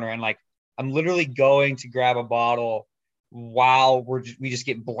on the corner. And like, I'm literally going to grab a bottle while we just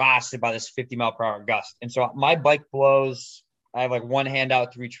get blasted by this 50-mile-per-hour gust. And so my bike blows. I have like one hand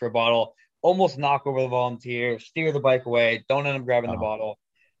out to reach for a bottle, almost knock over the volunteer, steer the bike away, don't end up grabbing the bottle.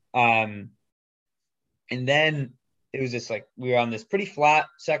 And then it was just like, we were on this pretty flat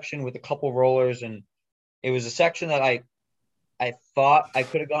section with a couple rollers, and it was a section that I thought I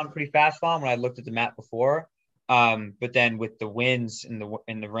could have gone pretty fast on when I looked at the map before. But then with the winds and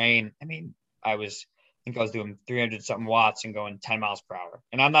the rain, I mean, I think I was doing 300 something watts and going 10 miles per hour.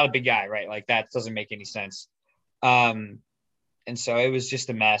 And I'm not a big guy, right? Like that doesn't make any sense. And so it was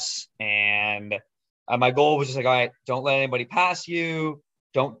just a mess. And my goal was just like, all right, don't let anybody pass you.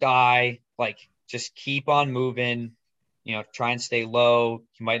 Don't die. Like, just keep on moving, try and stay low.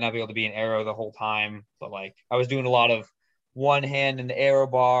 You might not be able to be an aero the whole time, but like I was doing a lot of one hand in the aero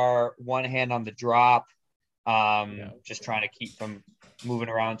bar, one hand on the drop, just trying to keep from moving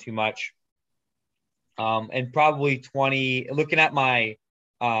around too much. And probably looking at my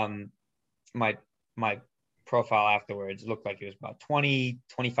profile afterwards, it looked like it was about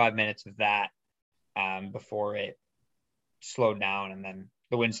 25 minutes of that before it slowed down, and then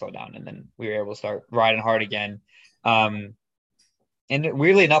the wind slowed down, and then we were able to start riding hard again. And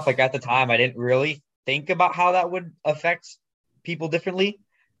weirdly enough, like at the time, I didn't really think about how that would affect people differently.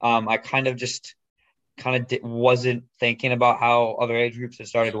 I wasn't thinking about how other age groups had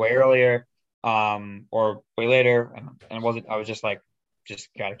started way earlier or way later. And I was just like, just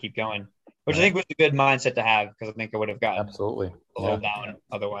got to keep going, which I think was a good mindset to have, because I think I would have gotten absolutely a little down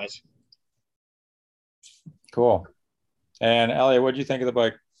otherwise. Cool. And Elliot, what did you think of the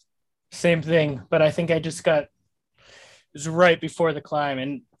bike? Same thing, but I think it was right before the climb,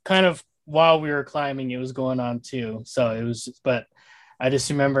 and kind of while we were climbing, it was going on too. So but I just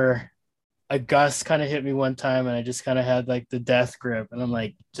remember a gust kind of hit me one time, and I just kind of had like the death grip, and I'm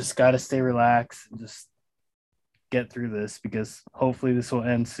like, just got to stay relaxed and just get through this, because hopefully this will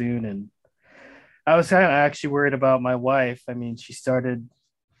end soon. And I was kind of actually worried about my wife. I mean, she started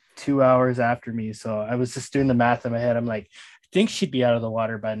 2 hours after me, so I was just doing the math in my head. I'm like, I think she'd be out of the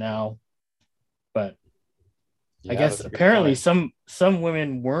water by now, but I guess apparently some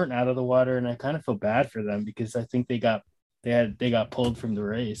women weren't out of the water, and I kind of feel bad for them, because I think they got pulled from the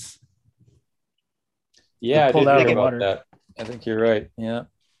race. Yeah, pulled out of the water. That. I think you're right. Yeah,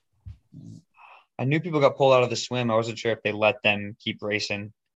 I knew people got pulled out of the swim. I wasn't sure if they let them keep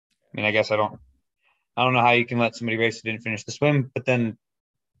racing. I mean, I guess I don't know how you can let somebody race who didn't finish the swim, but then,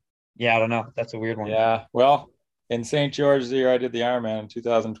 yeah, I don't know. That's a weird one. Yeah, well, in St. George, the year I did the Ironman in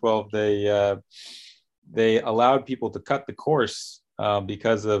 2012, they allowed people to cut the course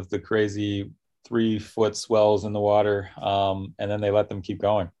because of the crazy 3-foot swells in the water, and then they let them keep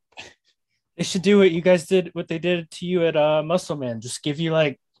going. They should do what they did to you at Muscleman. Just give you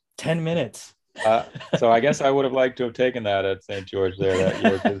like 10 minutes. So I guess I would have liked to have taken that at St. George there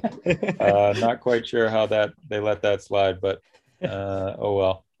that year. Not quite sure how they let that slide, but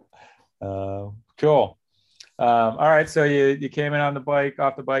oh well. Cool. All right, so you came in off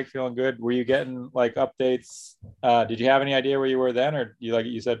the bike feeling good. Were you getting like updates? Did you have any idea where you were then, or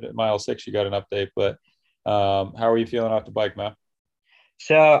you said at mile 6 you got an update, but how were you feeling off the bike, Matt?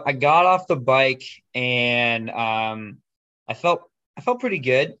 So I got off the bike, and I felt pretty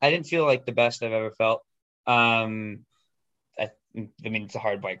good. I didn't feel like the best I've ever felt. I mean, it's a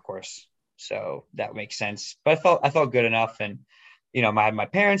hard bike course, so that makes sense. But I felt good enough, and I had my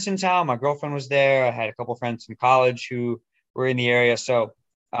parents in town. My girlfriend was there. I had a couple friends from college who were in the area. So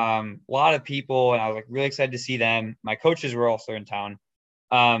a lot of people, and I was like really excited to see them. My coaches were also in town.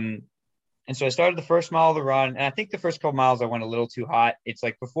 And so I started the first mile of the run. And I think the first couple miles I went a little too hot. It's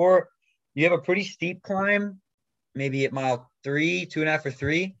like before you have a pretty steep climb, maybe at mile 3, 2.5 or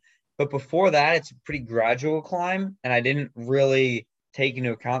 3. But before that, it's a pretty gradual climb. And I didn't really take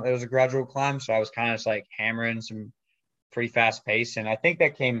into account that it was a gradual climb. So I was kind of just like hammering some pretty fast pace. And I think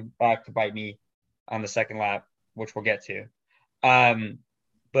that came back to bite me on the second lap, which we'll get to.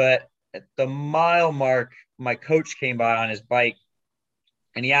 But at the mile mark, my coach came by on his bike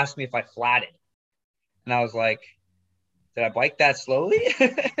and he asked me if I flatted. And I was like, did I bike that slowly?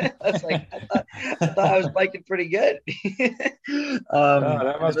 I was like, I thought I was biking pretty good.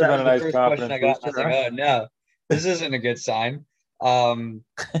 That must have been a nice confidence I got. I was booster, like, oh no, this isn't a good sign. And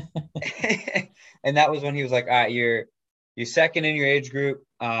that was when he was like, all right, you're second in your age group.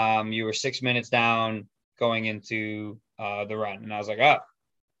 You were 6 minutes down going into the run. And I was like, oh,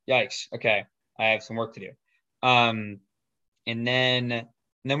 yikes. Okay. I have some work to do. And then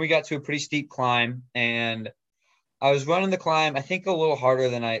we got to a pretty steep climb, and I was running the climb, I think a little harder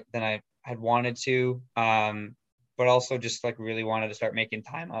than I had wanted to, but also just like really wanted to start making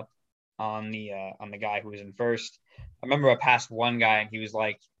time up on the guy who was in first. I remember I passed one guy and he was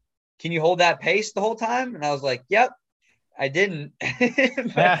like, "Can you hold that pace the whole time?" And I was like, "Yep." I didn't.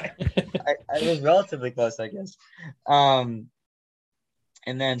 I was relatively close, I guess. And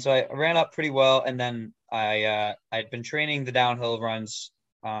then so I ran up pretty well, and then I'd been training the downhill runs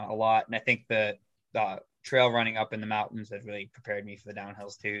a lot, and I think the trail running up in the mountains has really prepared me for the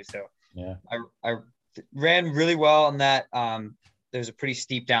downhills too. So yeah, I ran really well on that. There's a pretty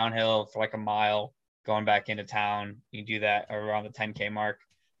steep downhill for like a mile going back into town. You do that around the 10K mark.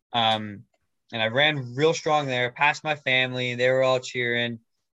 And I ran real strong there, passed my family. They were all cheering,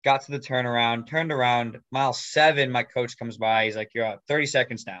 got to the turnaround, turned around. Mile 7, my coach comes by. He's like, "You're 30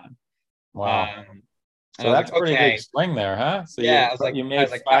 seconds down." Wow. So that's a pretty big swing there, huh? So yeah, you made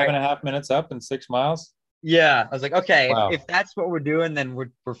 5.5 minutes up in 6 miles. Yeah, I was like, okay, wow. if that's what we're doing, then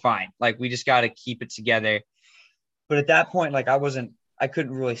we're fine. Like, we just got to keep it together. But at that point, like, I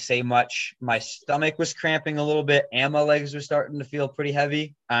couldn't really say much. My stomach was cramping a little bit, and my legs were starting to feel pretty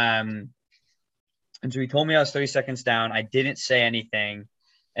heavy. And so he told me I was 30 seconds down. I didn't say anything.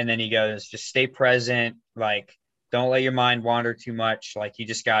 And then he goes, just stay present. Like, don't let your mind wander too much. Like, you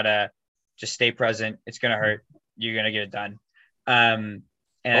just gotta just stay present. It's going to hurt. You're going to get it done. And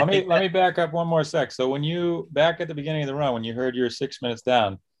let me back up one more sec. So when you, back at the beginning of the run, when you heard you were 6 minutes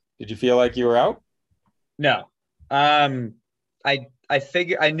down, did you feel like you were out? No. I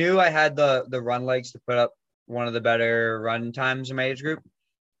figured, I knew I had the run legs to put up one of the better run times in my age group.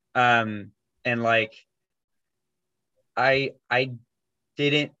 And like, I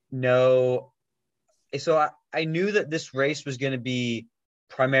didn't know. So I knew that this race was going to be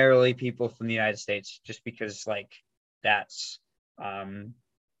primarily people from the United States, just because like that's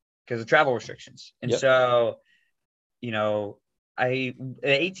because of travel restrictions. And so, you know, at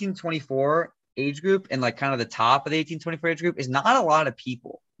 18-24 age group, and like kind of the top of the 18-24 age group is not a lot of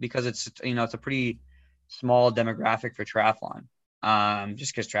people, because it's, you know, it's a pretty small demographic for triathlon.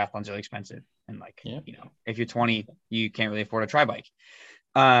 Just because triathlon's really expensive, and like, you know, if you're 20, you can't really afford a tri bike.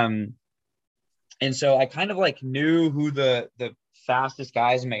 And so I kind of like knew who the fastest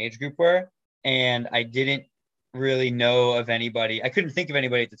guys in my age group were, and I didn't really know of anybody. I couldn't think of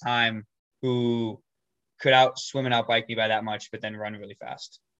anybody at the time who could swim and outbike me by that much, but then run really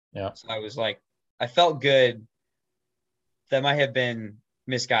fast. Yeah. So I was like, I felt good. That might have been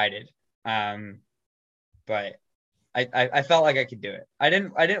misguided. But I felt like I could do it. I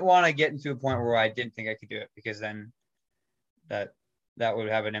didn't want to get into a point where I didn't think I could do it, because then that would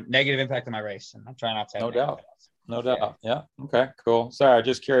have a negative impact on my race, and I'm trying not to have no doubt. Yeah. Okay, cool. Sorry, I'm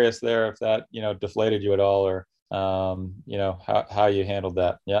just curious there if that, you know, deflated you at all, or you know, how you handled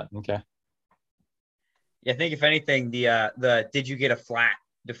that. Yeah. Okay. Yeah, I think if anything, the did you get a flat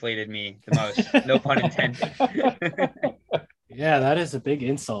deflated me the most. No pun intended. Yeah, that is a big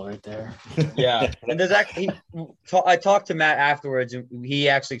insult right there. Yeah. And there's actually, I talked to Matt afterwards, and he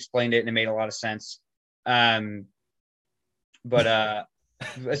actually explained it, and it made a lot of sense. But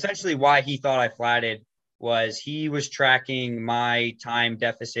essentially why he thought I flatted was he was tracking my time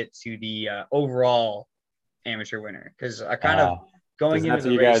deficit to the overall amateur winner. Because I kind of going into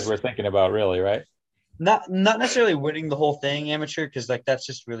the you race, guys were thinking about, really, right? Not necessarily winning the whole thing amateur, because like that's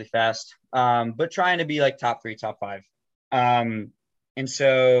just really fast. But trying to be like top 3, top 5. And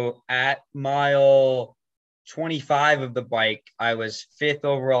so at mile 25 of the bike, I was 5th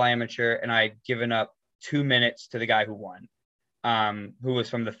overall amateur, and I had given up 2 minutes to the guy who won, who was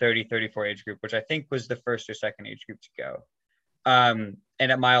from the 30-34 age group, which I think was the first or second age group to go. And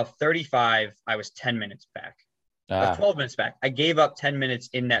at mile 35, I was 10 minutes back. or 12 minutes back. I gave up 10 minutes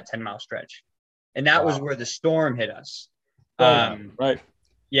in that 10-mile stretch. And that was where the storm hit us. Right.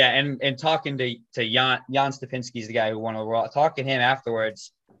 Yeah, and talking to Jan Stepinski is the guy who won overall. Talking to him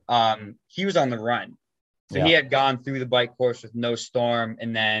afterwards, he was on the run. So he had gone through the bike course with no storm,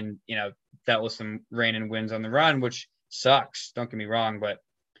 and then, dealt with some rain and winds on the run, which sucks. Don't get me wrong, but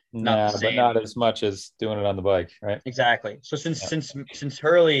not as much as doing it on the bike, right? Exactly. So since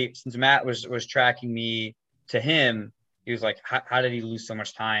Matt was tracking me to him, he was like, how did he lose so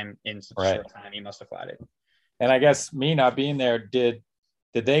much time in such a short time? He must have flatted. And I guess me not being there, did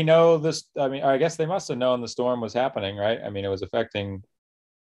they know this? I mean, I guess they must have known the storm was happening, right? I mean, it was affecting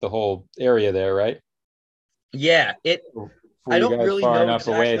the whole area there, right? Yeah, I don't really know enough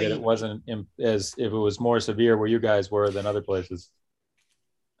away that it wasn't as if it was more severe where you guys were than other places.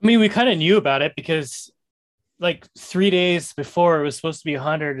 I mean, we kind of knew about it because like 3 days before it was supposed to be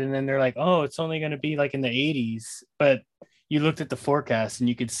 100, and then they're like, oh, it's only going to be like in the 80s. But you looked at the forecast and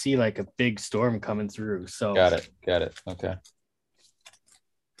you could see like a big storm coming through. So got it. Okay.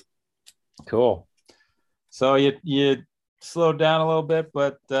 Cool. So you slowed down a little bit,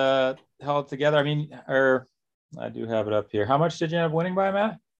 but held together. I mean, I do have it up here. How much did you end up winning by,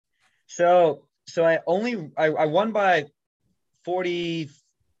 Matt? So I won by 40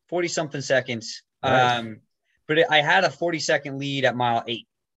 something seconds. Right. But I had a 40-second lead at mile 8.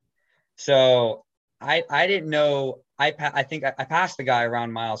 So I didn't know. I think I passed the guy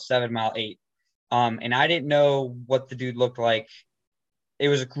around mile 7, mile 8. And I didn't know what the dude looked like. It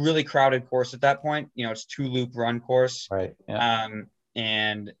was a really crowded course at that point. It's 2-loop run course. Right. Yeah.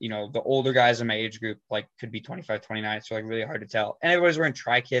 And the older guys in my age group like could be 25, 29. So like really hard to tell. And everybody's wearing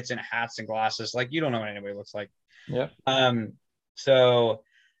tri-kits and hats and glasses. Like you don't know what anybody looks like. Yeah. So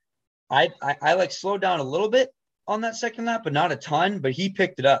I like slowed down a little bit on that second lap, but not a ton, but he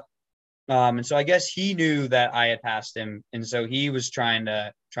picked it up. And so I guess he knew that I had passed him. And so he was trying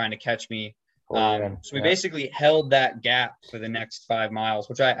to catch me. So we basically held that gap for the next 5 miles,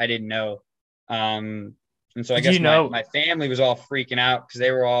 which I didn't know. And so I guess my family was all freaking out because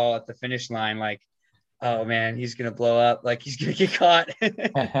they were all at the finish line like, oh, man, he's going to blow up. Like, he's going to get caught.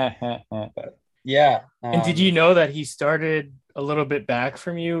 But, yeah. And did you know that he started a little bit back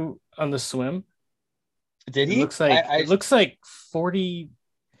from you on the swim? Did he? It looks like 40.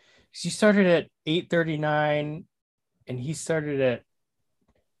 He started at 8:39 and you started at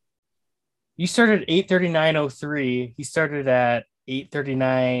 8:39:03. He started at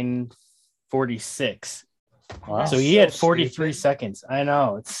 8:39:46. Wow. So he had 43 seconds. I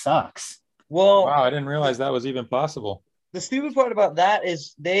know, it sucks. Well, wow, I didn't realize that was even possible. The stupid part about that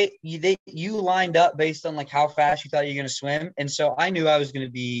is you lined up based on like how fast you thought you were going to swim, and so I knew I was going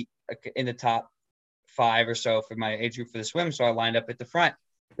to be in the top 5 or so for my age group for the swim, so I lined up at the front.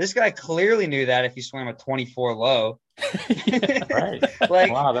 This guy clearly knew that if he swam a 24 low. Right.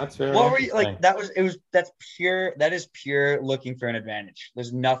 Like, wow, that's very what were you like? That is pure looking for an advantage.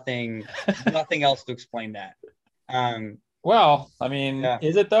 There's nothing else to explain that. Well, I mean,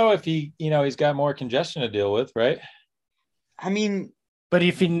 is it though? If he's got more congestion to deal with, right? I mean, but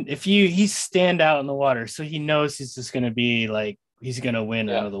if he's stand out in the water, so he knows he's just going to be like, he's going to win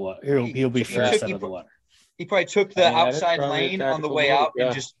out of the water. He'll be first out of the water. He probably took the outside lane on the way out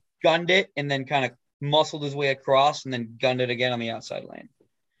and just gunned it, and then kind of muscled his way across and then gunned it again on the outside lane.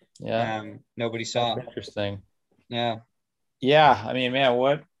 Yeah. Nobody saw. That's interesting. Yeah. Yeah. I mean,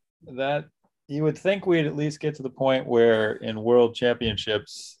 man, you would think we'd at least get to the point where in world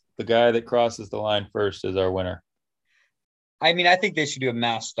championships, the guy that crosses the line first is our winner. I mean, I think they should do a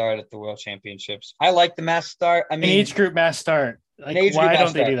mass start at the world championships. I like the mass start. I mean, an age group mass start. Like, why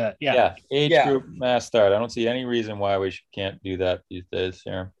don't they do that? Yeah. Age group mass start. I don't see any reason why we can't do that these days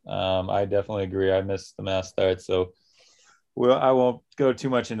here. I definitely agree. I miss the mass start. So I won't go too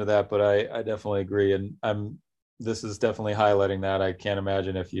much into that, but I definitely agree. And this is definitely highlighting that. I can't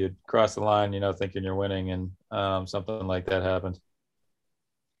imagine if you cross the line, thinking you're winning and something like that happened.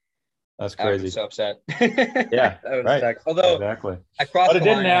 That's crazy. I was so upset. Yeah, right. Although exactly. I crossed but the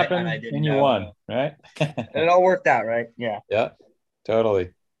it didn't line happen, and you won, right? It all worked out, right? Yeah. Yeah,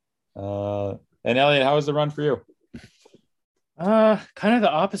 totally. And Elliot, how was the run for you? Kind of the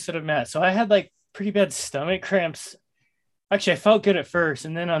opposite of Matt. So I had like pretty bad stomach cramps. Actually, I felt good at first,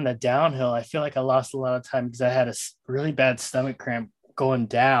 and then on the downhill, I feel like I lost a lot of time because I had a really bad stomach cramp going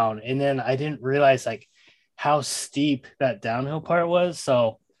down, and then I didn't realize like how steep that downhill part was.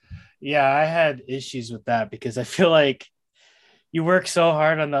 So yeah, I had issues with that because I feel like you work so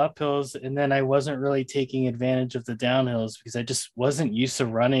hard on the uphills, and then I wasn't really taking advantage of the downhills because I just wasn't used to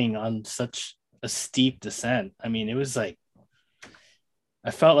running on such a steep descent. I mean, it was like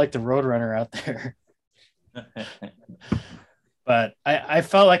I felt like the road runner out there. But I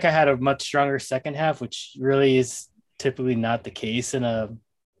felt like I had a much stronger second half, which really is typically not the case in a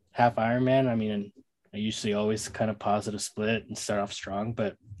half Ironman. I mean, I usually always kind of positive split and start off strong.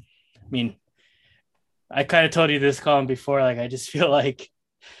 But I mean, I kind of told you this, Colin, before. Like, I just feel like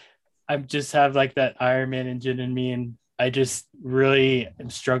I just have like that Ironman engine in me, and I just really am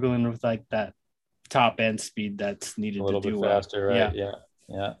struggling with like that top end speed that's needed A little to do bit faster, well. right?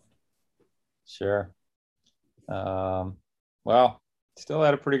 Yeah. Sure. Well, still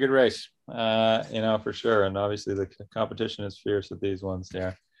had a pretty good race, for sure. And obviously the competition is fierce with these ones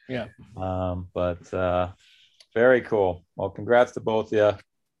there. Yeah. But very cool. Well, congrats to both of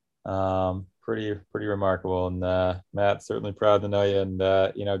you. Pretty remarkable. And Matt, certainly proud to know you. And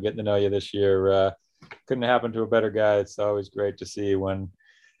getting to know you this year couldn't happen to a better guy. It's always great to see when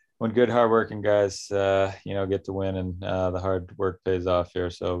good hardworking guys get to win, and the hard work pays off here.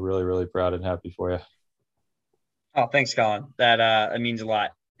 So really proud and happy for you. Oh, thanks, Colin. That means a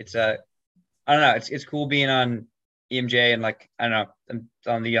lot. It's I don't know. It's cool being on EMJ, and like, I don't know, I'm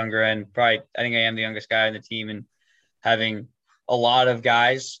on the younger end. Probably, I think I am the youngest guy on the team, and having a lot of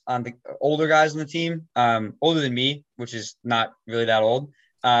guys on the older guys on the team, older than me, which is not really that old,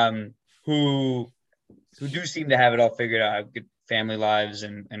 who do seem to have it all figured out, have good family lives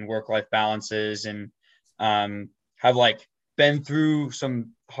and work-life balances, and have like been through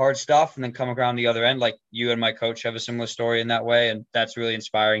some hard stuff and then come around the other end. Like you and my coach have a similar story in that way, and that's really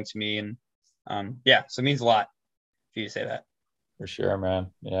inspiring to me. And so it means a lot for you to say that. For sure, man.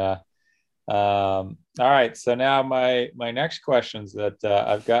 Yeah. All right. So now my next questions that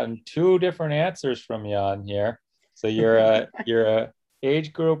I've gotten two different answers from you on here. So you're a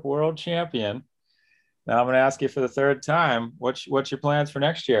age group world champion. Now I'm going to ask you for the third time. What's your plans for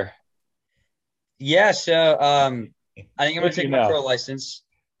next year? Yeah. So I think I'm going to take my pro license.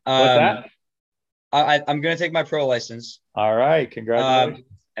 What's that? I'm going to take my pro license. All right. Congratulations.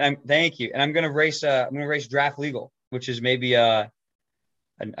 Thank you. And I'm going to race. I'm going to race draft legal, which is maybe a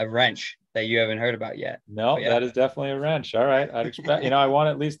wrench that you haven't heard about yet. No, yeah. That is definitely a wrench. All right. I'd expect, I want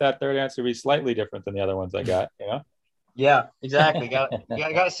at least that third answer to be slightly different than the other ones I got, Yeah, exactly. Got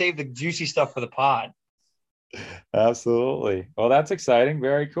to save the juicy stuff for the pod. Absolutely. Well, that's exciting.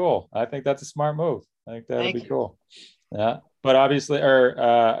 Very cool. I think that's a smart move. I think that'll be cool. Yeah. But obviously, or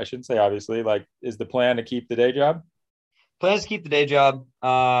I shouldn't say obviously, like, is the plan to keep the day job? Plans to keep the day job.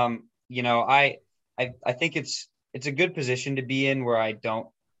 I think it's a good position to be in where I don't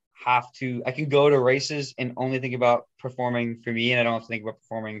have to, I can go to races and only think about performing for me, and I don't have to think about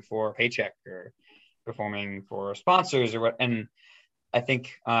performing for a paycheck or performing for sponsors or what. And I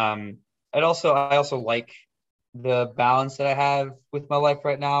think I also like the balance that I have with my life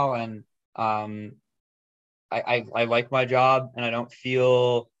right now. And I like my job, and I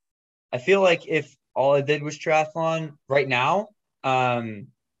feel like if all I did was triathlon right now, I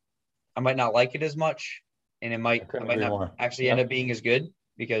might not like it as much, and I might not actually end up being as good,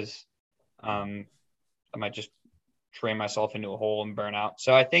 because I might just train myself into a hole and burn out.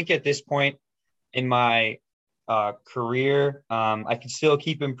 So I think at this point in my career, I can still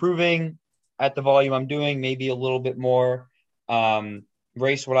keep improving at the volume I'm doing, maybe a little bit more,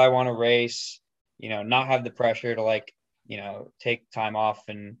 race what I want to race, not have the pressure to take time off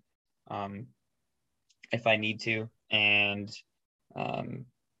and if I need to. And,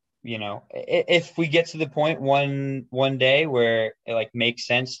 if we get to the point one day where it makes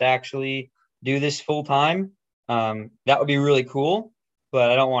sense to actually do this full time, that would be really cool,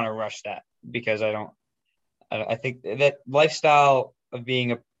 but I don't want to rush that, because I think that lifestyle of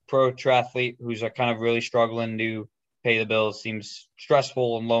being a pro triathlete who's kind of really struggling to pay the bills seems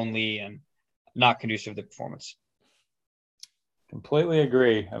stressful and lonely and not conducive to performance. Completely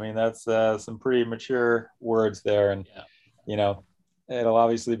agree. I mean, that's some pretty mature words there. And, it'll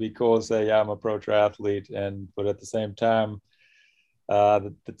obviously be cool to say, yeah, I'm a pro triathlete, but at the same time,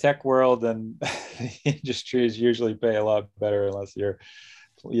 the tech world and the industries usually pay a lot better unless you're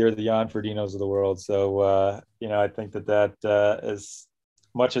the Jan Ferdinos of the world. So, I think that as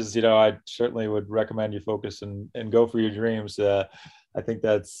much as, I certainly would recommend you focus and go for your dreams. I think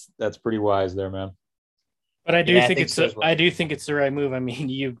that's pretty wise there, man. But I do think it's the right move. I mean,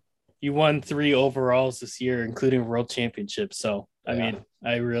 you won 3 overalls this year, including world championships. So, I mean,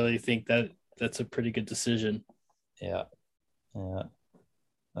 I really think that's a pretty good decision. Yeah.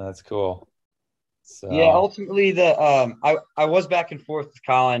 That's cool. So ultimately I was back and forth with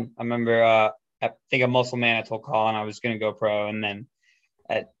Colin. I remember I think at Muscle Man I told Colin I was going to go pro, and then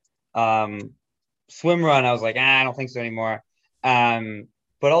at Swim Run I was like, I don't think so anymore.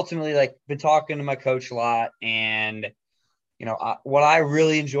 But ultimately, been talking to my coach a lot, and what I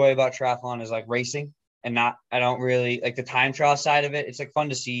really enjoy about triathlon is racing. and I don't really like the time trial side of it. It's like fun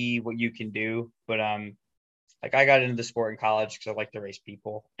to see what you can do, but like I got into the sport in college because I like to race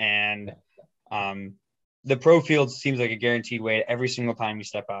people, and the pro field seems like a guaranteed way. Every single time you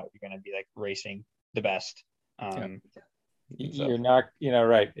step out, you're going to be like racing the best. You're not,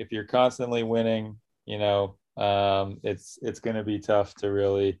 right. If you're constantly winning, it's going to be tough to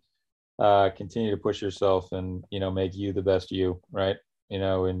really continue to push yourself and, make you the best you, right? And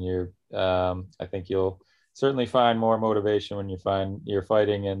I think you'll certainly find more motivation when you're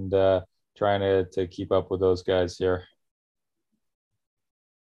fighting and trying to keep up with those guys here.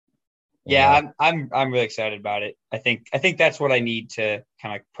 Yeah, I'm really excited about it. I think that's what I need to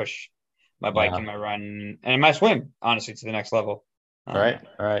kind of push my bike and my run and my swim, honestly, to the next level. All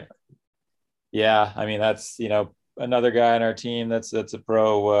right. Yeah, I mean that's another guy on our team that's a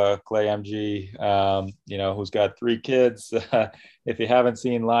pro, Clay MG, who's got 3 kids. If you haven't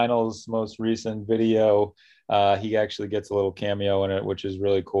seen Lionel's most recent video, he actually gets a little cameo in it, which is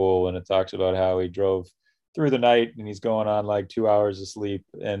really cool, and it talks about how he drove through the night and he's going on like 2 hours of sleep,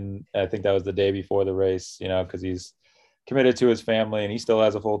 and I think that was the day before the race, because he's committed to his family and he still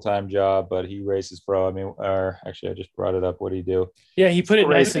has a full-time job, but he races pro. I mean, actually I just brought it up. What do you do? Yeah, he put it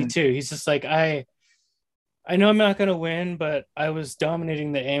nicely too. He's just like, I know I'm not going to win, but I was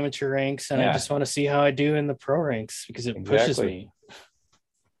dominating the amateur ranks and I just want to see how I do in the pro ranks because it pushes me.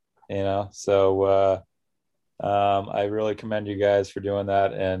 So I really commend you guys for doing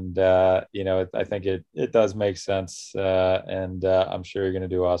that. And, I think it does make sense. And I'm sure you're going to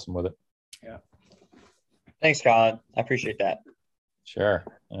do awesome with it. Yeah. Thanks, Colin. I appreciate that. Sure.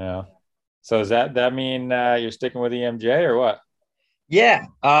 So does that mean you're sticking with EMJ or what? Yeah.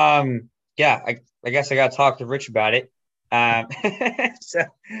 I guess I got to talk to Rich about it. So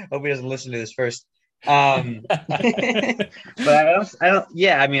hope he doesn't listen to this first. But I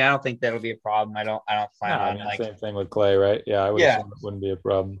don't think that'll be a problem. I don't plan on same thing with Clay, right? Yeah, I would assume it wouldn't be a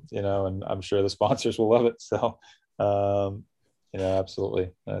problem, and I'm sure the sponsors will love it. So,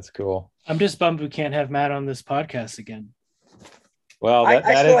 absolutely. That's cool. I'm just bummed we can't have Matt on this podcast again. Well, I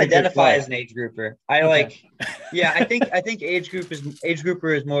still identify as an age grouper. I think age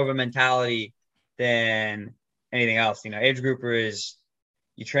grouper is more of a mentality than anything else. Age grouper is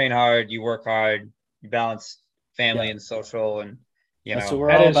you train hard, you work hard, you balance family and social, and that's what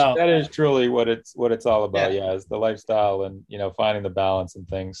we're all about. That is truly what it's all about. Yeah, is the lifestyle and finding the balance and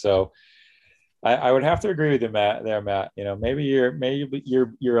things. So I would have to agree with you, Matt. Maybe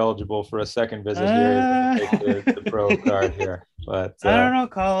you're eligible for a second visit here. Take the pro card here, but I don't know,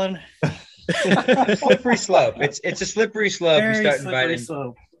 Colin. Slippery slope. It's a slippery slope. Very you start slippery inviting.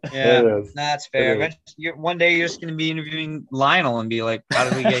 slope. Yeah, that's fair. One day you're just going to be interviewing Lionel and be like, "How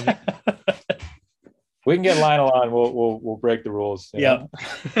did we get here?" We can get Lionel on. We'll break the rules. Yeah.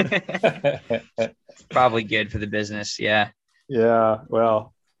 Probably good for the business. Yeah. Yeah.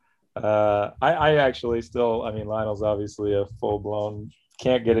 Well, I actually still, Lionel's obviously a full blown,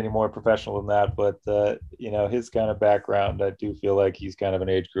 can't get any more professional than that, but his kind of background, I do feel like he's kind of an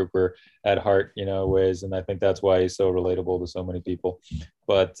age grouper at heart, ways. And I think that's why he's so relatable to so many people,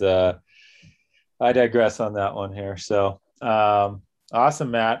 but I digress on that one here. So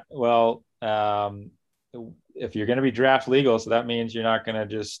awesome, Matt. Well, if you're going to be draft legal, so that means you're not going to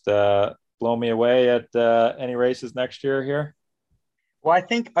just blow me away at any races next year here. Well, I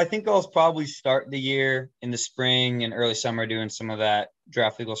think I'll probably start the year in the spring and early summer doing some of that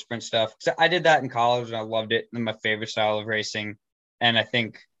draft legal sprint stuff. So I did that in college and I loved it. It's my favorite style of racing. And I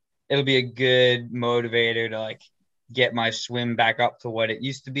think it'll be a good motivator to like get my swim back up to what it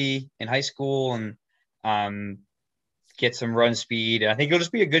used to be in high school and get some run speed. And I think it'll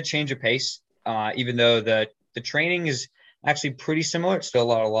just be a good change of pace. Even though the training is actually pretty similar. It's still a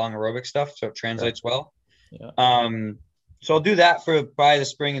lot of long aerobic stuff, so it translates well. Yeah. So I'll do that for probably the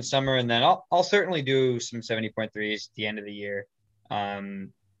spring and summer, and then I'll certainly do some 70.3s at the end of the year,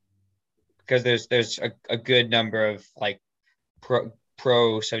 because there's a good number of like pro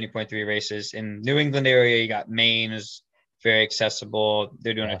 70.3 races in New England area. You got Maine is very accessible.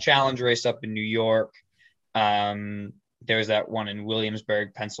 They're doing a challenge race up in New York. There's that one in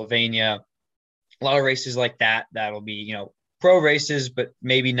Williamsburg, Pennsylvania. A lot of races like that. That'll be pro races, but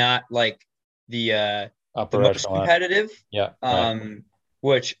maybe not like the most competitive. Yeah.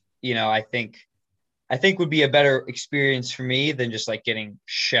 Which I think would be a better experience for me than just like getting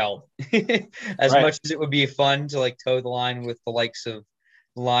shelled. As much as it would be fun to like toe the line with the likes of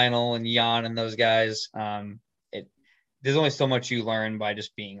Lionel and Jan and those guys. There's only so much you learn by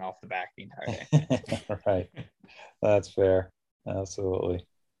just being off the back the entire day. Right. That's fair. Absolutely.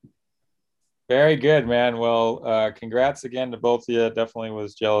 Very good, man. Well, congrats again to both of you. Definitely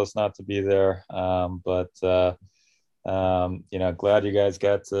was jealous not to be there. Glad you guys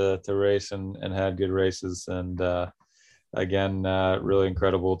got to race and had good races. And again, really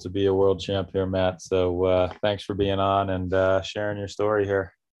incredible to be a world champ here, Matt. So thanks for being on and sharing your story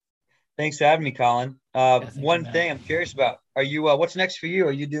here. Thanks for having me, Colin. One thing I'm curious about, are you, what's next for you?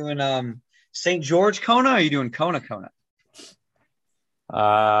 Are you doing St. George Kona or are you doing Kona?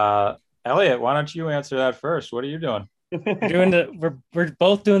 Elliot, why don't you answer that first? What are you doing? We're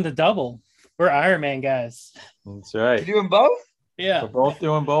both doing the double. We're Ironman guys. That's right. You're doing both? Yeah. We're both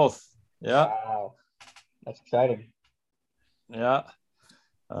doing both. Yeah. Wow. That's exciting. Yeah.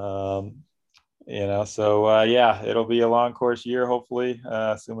 It'll be a long course year, hopefully,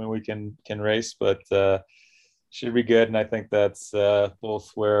 assuming we can race, but should be good. And I think that's both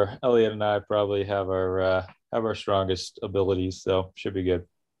where Elliot and I probably have our strongest abilities. So should be good.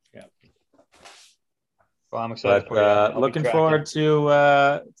 Yeah. Well, I'm excited for you. Looking forward to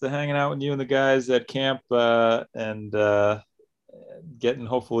hanging out with you and the guys at camp and getting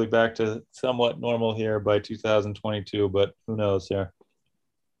hopefully back to somewhat normal here by 2022, but who knows here.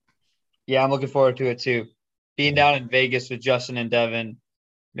 Yeah, I'm looking forward to it too. Being down in Vegas with Justin and Devin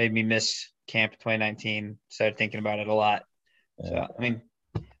made me miss camp 2019. Started thinking about it a lot. Yeah. So, I mean,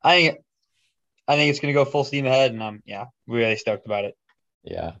 I think it's going to go full steam ahead, and I'm really stoked about it.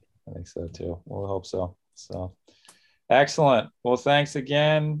 Yeah, I think so too. We'll hope so. So excellent. Well, thanks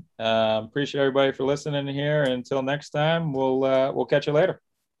again. Appreciate everybody for listening here. And until next time, we'll catch you later.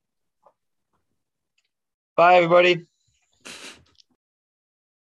 Bye, everybody.